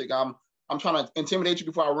egotistic. I'm trying to intimidate you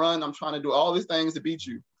before I run. I'm trying to do all these things to beat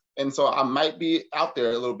you. And so I might be out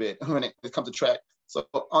there a little bit when it comes to track. So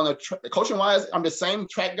on the coaching wise, I'm the same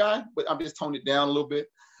track guy, but I'm just toned it down a little bit.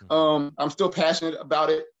 I'm still passionate about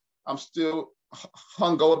it. I'm still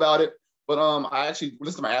hung-go about it. But I actually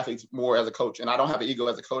listen to my athletes more as a coach, and I don't have an ego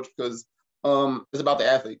as a coach because it's about the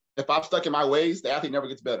athlete. If I'm stuck in my ways, the athlete never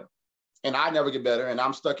gets better, and I never get better, and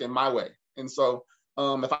I'm stuck in my way. And so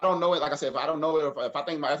if I don't know it, like I said, if I don't know it, if I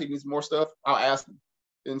think my athlete needs more stuff, I'll ask them.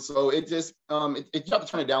 And so it just you have to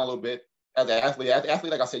turn it down a little bit as an athlete. As an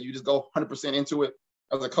athlete, like I said, you just go 100% into it.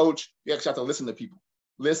 As a coach, you actually have to listen to people,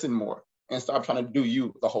 listen more, and stop trying to do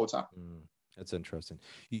you the whole time. That's interesting.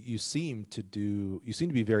 You seem to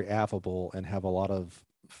be very affable and have a lot of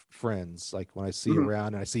friends. Like when I see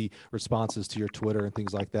around and I see responses to your Twitter and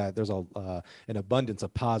things like that, there's an abundance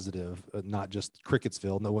of positive, not just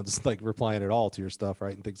Cricketsville. No one's like replying at all to your stuff,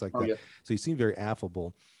 right? And things like that. Yeah. So you seem very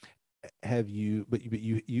affable. But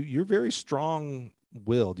you're very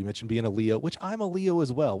strong-willed. You mentioned being a Leo, which I'm a Leo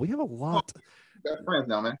as well. We have a lot. Got friends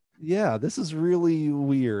now, man. Yeah, this is really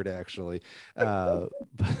weird, actually. So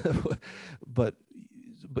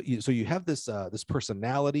you have this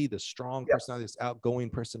personality, this strong personality, this outgoing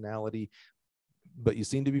personality, but you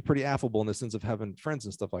seem to be pretty affable in the sense of having friends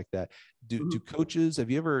and stuff like that. Do coaches, have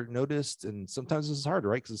you ever noticed, and sometimes this is hard,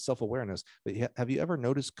 right? Because it's self-awareness, but have you ever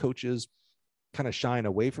noticed coaches kind of shying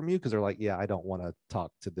away from you because they're like, yeah, I don't want to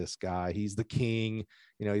talk to this guy. He's the king,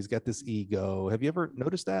 he's got this ego. Have you ever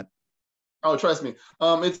noticed that? Oh, trust me.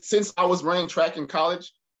 It's since I was running track in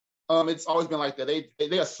college. It's always been like that.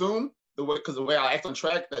 They assume the way I act on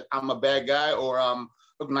track that I'm a bad guy or I'm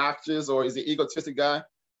obnoxious or is an egotistic guy.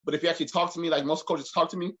 But if you actually talk to me, like most coaches talk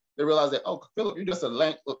to me, they realize that, oh, Philip, you're just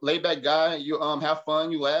a laid back guy. You have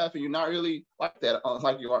fun, you laugh, and you're not really like that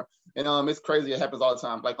like you are. And it's crazy. It happens all the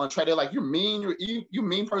time. Like on track, they're like, you're mean, you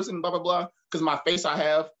mean person, blah, blah, blah. Because my face I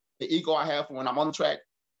have, the ego I have when I'm on the track,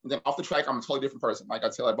 and then off the track, I'm a totally different person. Like I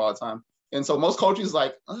tell everybody all the time. And so most coaches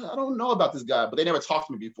like, I don't know about this guy, but they never talked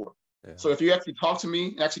to me before. Yeah. So if you actually talk to me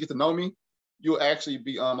and actually get to know me, you'll actually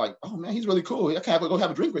be like, oh man, he's really cool. I can go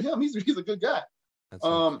have a drink with him. He's a good guy.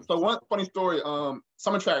 So one funny story,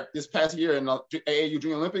 summer track this past year in AAU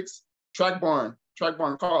Junior Olympics, track barn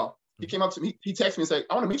Carl, he came up to me, he texted me and said,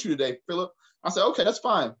 I want to meet you today, Philip. I said, okay, that's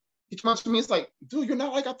fine. He came up to me, it's like, dude, you're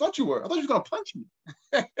not like I thought you were. I thought you were going to punch me.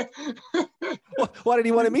 Why did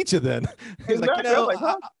he want to meet you then? He's like,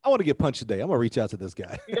 I want to get punched today. I'm going to reach out to this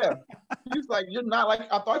guy. Yeah. He's like, you're not like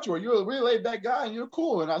I thought you were. You're a really laid back guy and you're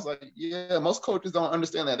cool. And I was like, yeah, most coaches don't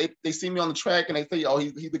understand that. They see me on the track and they say, oh,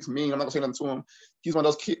 he looks mean. I'm not going to say nothing to him. He's one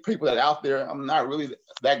of those people that are out there. I'm not really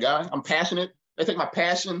that guy. I'm passionate. They take my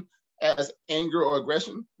passion as anger or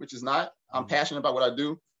aggression, which is not. I'm passionate about what I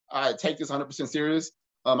do. I take this 100% serious.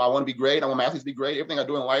 I want to be great. I want my athletes to be great. Everything I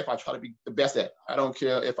do in life, I try to be the best at. I don't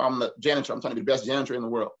care if I'm the janitor. I'm trying to be the best janitor in the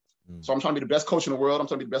world. So I'm trying to be the best coach in the world. I'm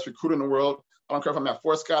trying to be the best recruiter in the world. I don't care if I'm at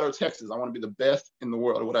Fort Scott or Texas. I want to be the best in the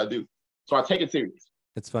world at what I do. So I take it serious.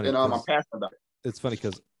 It's funny. And I'm passionate about it. It's funny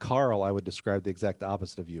because Carl, I would describe the exact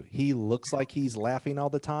opposite of you. He looks like he's laughing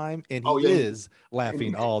all the time, and he is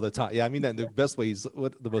laughing all the time. Yeah, I mean that in the best way. He's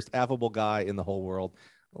the most affable guy in the whole world.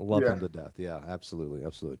 Love him to death. Yeah, absolutely.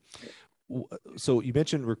 Absolutely. So you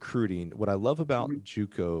mentioned recruiting. What I love about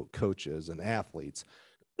JUCO coaches and athletes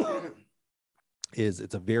is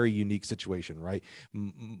it's a very unique situation, right?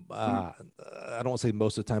 I don't want to say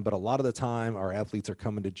most of the time, but a lot of the time our athletes are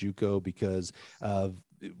coming to JUCO because of,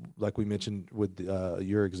 like we mentioned with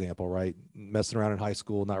your example, right? Messing around in high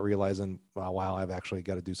school, not realizing, wow, I've actually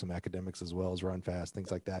got to do some academics as well as run fast,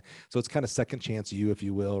 things like that. So it's kind of second chance you, if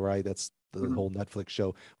you will, right? That's the whole Netflix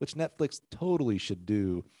show, which Netflix totally should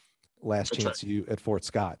do. Last Chance You at Fort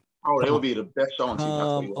Scott. Oh, it would be the best show on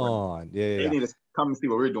TV. Come on. Yeah. They need to come and see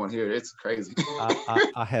what we're doing here. It's crazy.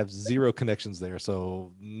 I have zero connections there,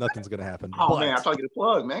 so nothing's going to happen. Oh, man, I try to get a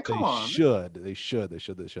plug, man. Come on. They should.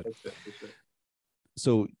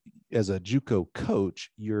 So as a JUCO coach,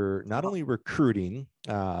 you're not only recruiting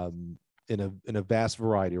in a vast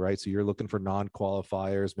variety, right? So you're looking for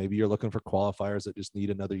non-qualifiers. Maybe you're looking for qualifiers that just need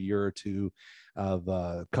another year or two of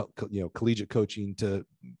collegiate coaching to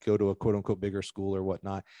go to a quote unquote bigger school or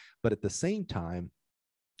whatnot. But at the same time,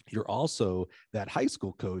 you're also that high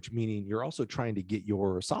school coach, meaning you're also trying to get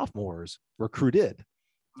your sophomores recruited.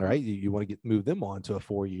 All right. You want to move them on to a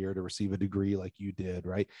 4-year to receive a degree like you did,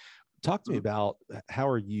 right? Talk to me about how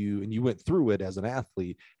are you, and you went through it as an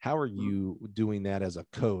athlete, how are you doing that as a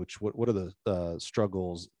coach? What are the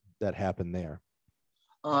struggles that happen there?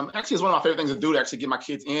 Actually, it's one of my favorite things to do to actually get my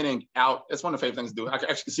kids in and out. It's one of the favorite things to do. I can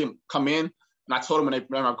actually see them come in, and I told them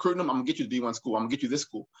when I'm recruiting them, I'm gonna get you to D1 school. I'm gonna get you this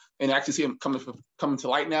school, and actually see them coming to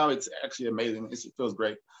light now. It's actually amazing. It feels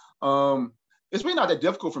great. It's really not that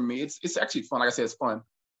difficult for me. It's actually fun. Like I said, it's fun.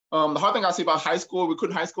 The hard thing I see about high school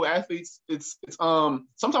recruiting high school athletes, it's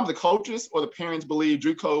sometimes the coaches or the parents believe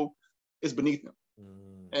JUCO is beneath them.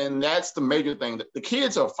 And that's the major thing. The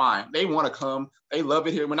kids are fine. They want to come. They love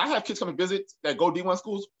it here. When I have kids come and visit that go D1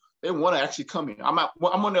 schools, they want to actually come here. I'm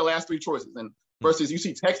one of their last 3 choices. And versus you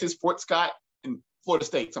see Texas, Fort Scott, and Florida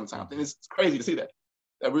State sometimes. And it's crazy to see that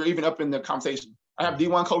we're even up in the conversation. I have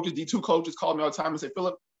D1 coaches, D2 coaches call me all the time and say,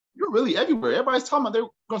 Philip, you're really everywhere. Everybody's talking about they're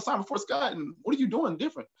going to sign for Fort Scott. And what are you doing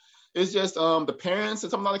different? It's just the parents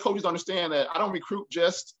and some of the coaches understand that I don't recruit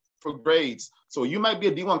just for grades. So you might be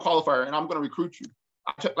a D1 qualifier and I'm going to recruit you.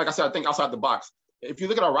 Like I said, I think outside the box. If you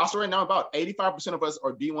look at our roster right now, about 85% of us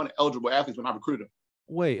are D1 eligible athletes when I recruit them.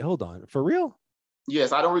 Wait, hold on. For real?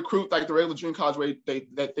 Yes, I don't recruit like the regular junior college way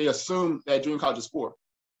they assume that junior college is for.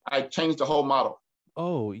 I changed the whole model.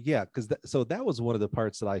 Oh yeah, because that was one of the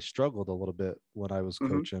parts that I struggled a little bit when I was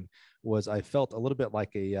coaching. Was I felt a little bit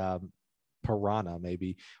like a piranha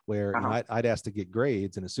maybe, where you know, I'd ask to get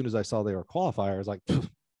grades, and as soon as I saw they were qualifiers, like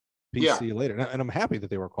peace, see you later. And I'm happy that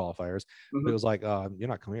they were qualifiers, but it was like, you're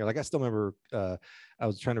not coming here. Like I still remember I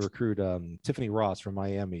was trying to recruit Tiffany Ross from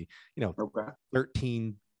Miami,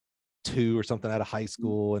 13-2 or something out of high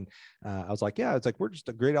school. And I was like, yeah, it's like, we're just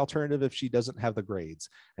a great alternative if she doesn't have the grades.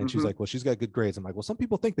 And she's like, well, she's got good grades. I'm like, well, some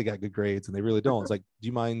people think they got good grades and they really don't. It's like, do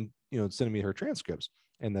you mind, sending me her transcripts?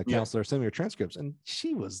 And the counselor sent me her transcripts, and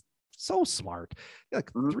she was so smart,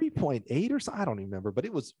 like 3.8 or so. I don't even remember, but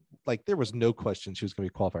it was like, there was no question she was going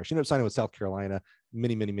to be qualified. She ended up signing with South Carolina,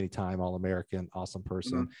 many time All-American, awesome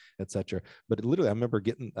person, etc. But literally, I remember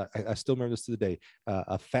getting, I still remember this to the day,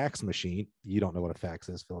 a fax machine. You don't know what a fax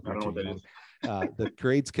is, Philip. I don't know what that is. The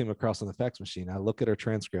grades came across on the fax machine. I look at her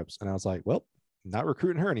transcripts and I was like, well, not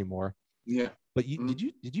recruiting her anymore. Yeah. But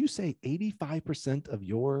did you say 85% of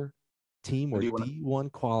your team were D1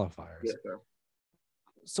 qualifiers? Yes, sir.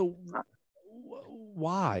 So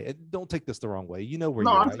why? Don't take this the wrong way. You know where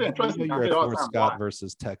you're at. You're at Fort Scott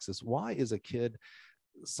versus Texas. Why is a kid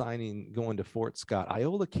going to Fort Scott,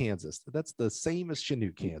 Iola, Kansas? That's the same as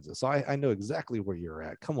Chanute, Kansas. So I know exactly where you're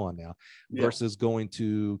at. Come on now. Versus going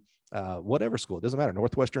to whatever school. It doesn't matter.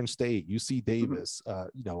 Northwestern State, UC Davis.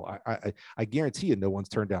 I guarantee you no one's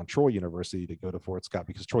turned down Troy University to go to Fort Scott,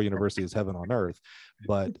 because Troy University is heaven on earth.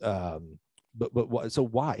 But so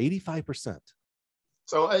why 85%?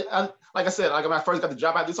 So like I said, like when I first got the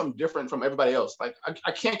job, I had to do something different from everybody else. Like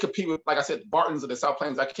I can't compete with, like I said, Bartons or the South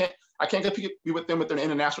Plains. I can't compete with them with their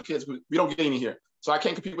international kids. We don't get any here, so I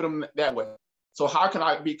can't compete with them that way. So how can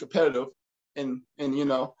I be competitive? And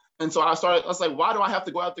so I was like, why do I have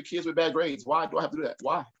to go out to kids with bad grades? Why do I have to do that?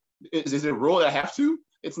 Why? Is it a rule that I have to?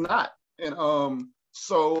 It's not. And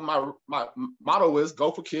so my motto is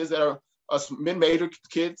go for kids that are mid-major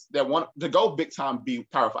kids that want to go big time, be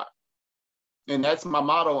Power 5. And that's my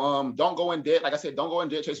motto. Don't go in debt. Like I said, don't go in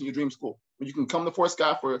debt chasing your dream school. When you can come to Fort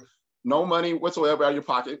Scott for no money whatsoever out of your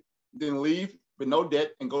pocket, then leave with no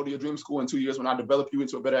debt and go to your dream school in 2 years when I develop you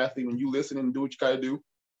into a better athlete. When you listen and do what you got to do,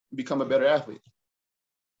 become a better athlete.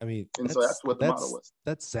 I mean, so that's what the motto was.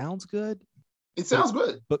 That sounds good. It sounds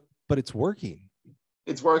good. But it's working.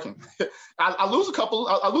 It's working. I lose a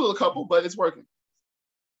couple, but it's working.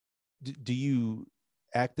 Do you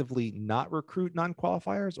actively not recruit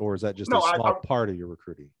non-qualifiers, or is that just a small part of your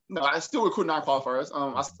recruiting? No, I still recruit non-qualifiers.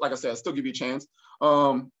 Like I said, I still give you a chance.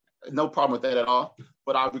 No problem with that at all.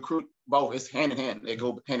 But I recruit both. It's hand in hand. They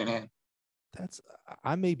go hand in hand.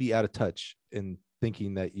 I may be out of touch in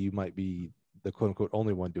thinking that you might be the quote unquote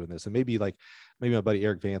only one doing this. And maybe my buddy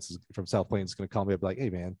Eric Vance from South Plains is going to call me up like, hey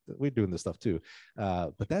man, we're doing this stuff too.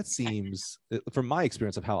 But that seems, from my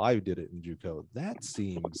experience of how I did it in JUCO, that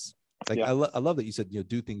seems like, I love that you said,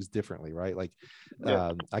 do things differently, right? Like,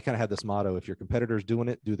 I kind of had this motto: if your competitor's doing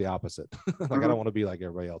it, do the opposite. Like, I don't want to be like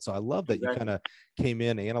everybody else. So I love that you kind of came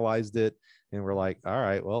in, analyzed it, and we're like, all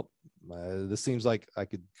right, well, this seems like I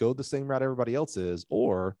could go the same route everybody else is,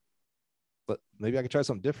 but maybe I could try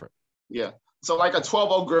something different. Yeah. So like a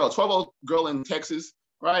 12-0 girl in Texas,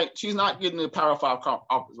 right? She's not getting the Power 5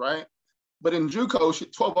 offers, right? But in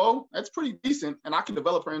JUCO, 12-0, that's pretty decent, and I can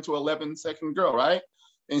develop her into an 11-second girl, right?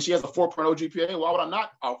 and she has a 4.0 GPA, why would I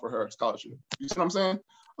not offer her a scholarship? You see what I'm saying?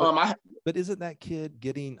 But isn't that kid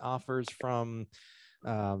getting offers from,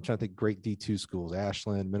 I'm trying to think, great D2 schools,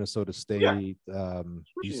 Ashland, Minnesota State,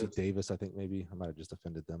 UC Davis, I think maybe. I might have just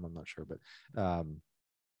offended them. I'm not sure, but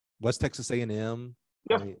West Texas A&M.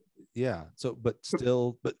 Yeah. I mean, yeah. So, but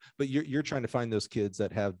still, but you're trying to find those kids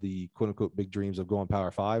that have the quote unquote big dreams of going Power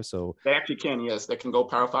 5. So they actually can, yes, they can go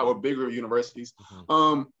Power 5 or bigger universities.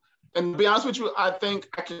 Mm-hmm. And to be honest with you, I think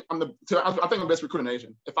I think I'm the best recruiter in the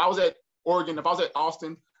nation. If I was at Oregon, if I was at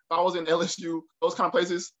Austin, if I was in LSU, those kind of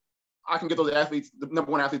places, I can get those athletes, the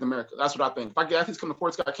number one athlete in America. That's what I think. If I get athletes come to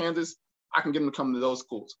Fort Scott, Kansas, I can get them to come to those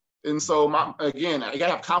schools. And so, again, you got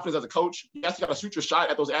to have confidence as a coach. You actually got to shoot your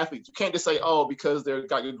shot at those athletes. You can't just say, oh, because they've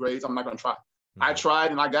got good grades, I'm not going to try. Mm-hmm. I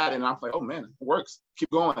tried and I got it. And I'm like, oh, man, it works.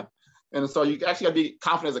 Keep going. And so you actually got to be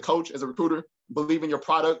confident as a coach, as a recruiter, believe in your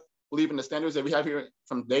product, believe in the standards that we have here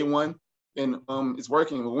from day one. And it's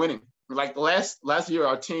working. We're winning. Like last year,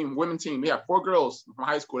 our team, women's team, we had 4 girls from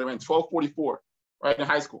high school. They ran 12:44 right in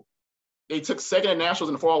high school. They took second at nationals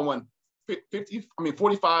in the 401,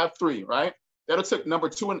 45-3, right? That took number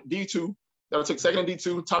 2 in D2. That took second in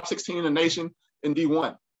D2, top 16 in the nation in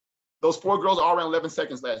D1. Those 4 girls all ran 11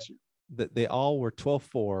 seconds last year. They all were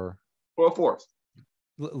 12.4. 12.4s.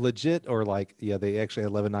 Legit, or like, yeah, they actually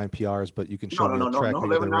had 11.9 PRs, but you can show me a track no,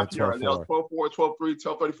 11.9 PRs. That was 12.4, 12.3,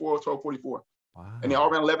 12.34, 12.44. Wow. And they all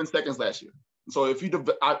ran 11 seconds last year. So if you,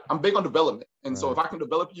 I'm big on development. And so if I can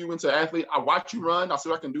develop you into an athlete, I watch you run, I'll see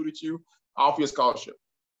what I can do to you, I'll offer you a scholarship.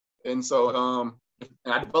 And so,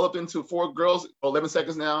 and I developed into 4 girls, 11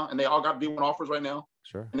 seconds now, and they all got B1 offers right now.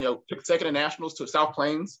 Sure. And they took second in nationals to South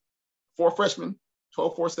Plains, 4 freshmen,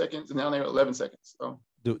 12.4 seconds, and now they're 11 seconds. So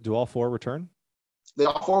do all 4 return? They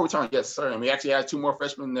all 4 return, yes, sir. And we actually had 2 more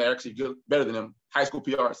freshmen that are actually good, better than them, high school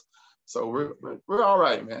PRs. So we're all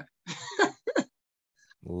right, man.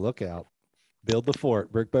 Look out. Build the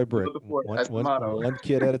fort brick by brick. Build the fort. One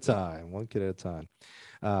kid at a time. One kid at a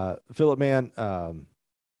time. Philip, man,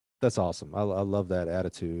 that's awesome. I love that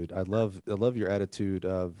attitude. I love your attitude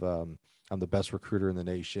of I'm the best recruiter in the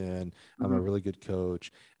nation. I'm a really good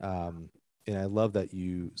coach. And I love that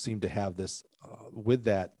you seem to have this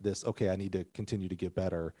okay, I need to continue to get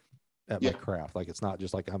better at my craft. Like, it's not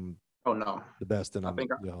just like I'm the best and I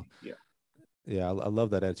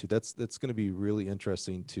love that attitude. That's going to be really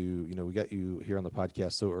interesting to, we got you here on the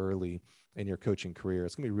podcast so early in your coaching career.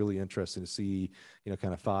 It's going to be really interesting to see,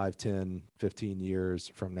 kind of 5, 10, 15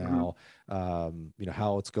 years from now,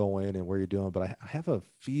 how it's going and where you're doing. But I have a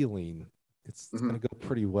feeling it's going to go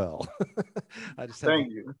pretty well. I just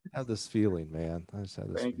have this feeling, man. I just have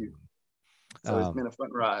this feeling. You. So it's been a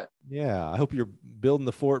fun ride. Yeah. I hope you're building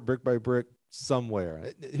the fort brick by brick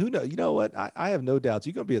somewhere. Who knows? You know what? I have no doubts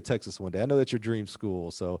you're going to be at Texas one day. I know that's your dream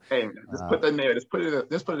school. So hey, just put that in there. Just put it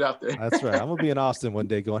out there. That's right. I'm going to be in Austin one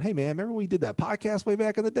day going, hey man, remember we did that podcast way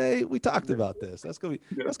back in the day? We talked about this. That's going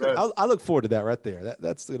to be, I look forward to that right there.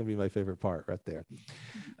 That's going to be my favorite part right there.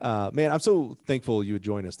 Man, I'm so thankful you would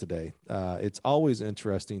join us today. It's always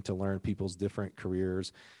interesting to learn people's different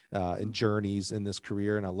careers and journeys in this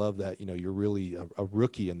career. And I love that, you're really a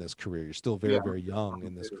rookie in this career. You're still very, very young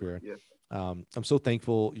in this career. Yeah. I'm so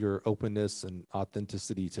thankful your openness and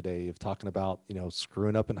authenticity today of talking about,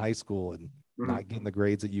 screwing up in high school and not getting the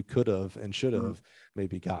grades that you could have and should have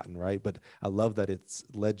maybe gotten, right? But I love that it's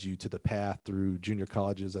led you to the path through junior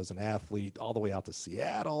colleges as an athlete, all the way out to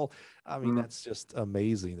Seattle. I mean, that's just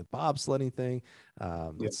amazing. The bobsledding thing,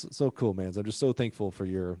 it's so cool, man. So I'm just so thankful for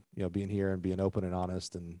your, being here and being open and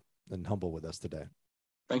honest and humble with us today.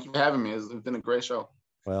 Thank you for having me. It's been a great show.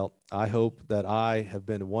 Well, I hope that I have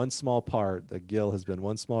been one small part, that Gil has been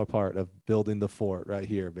one small part of building the fort right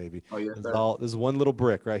here, baby. Oh, yes, this is one little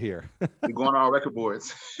brick right here. You're going on our record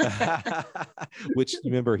boards. Which, you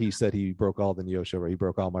remember, he said he broke all the Neo show, right? He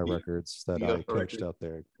broke all my records that I coached out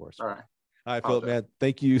there, of course. All right, Philip, man,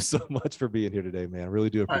 thank you so much for being here today, man. I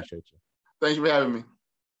really do appreciate you. Thanks for having me.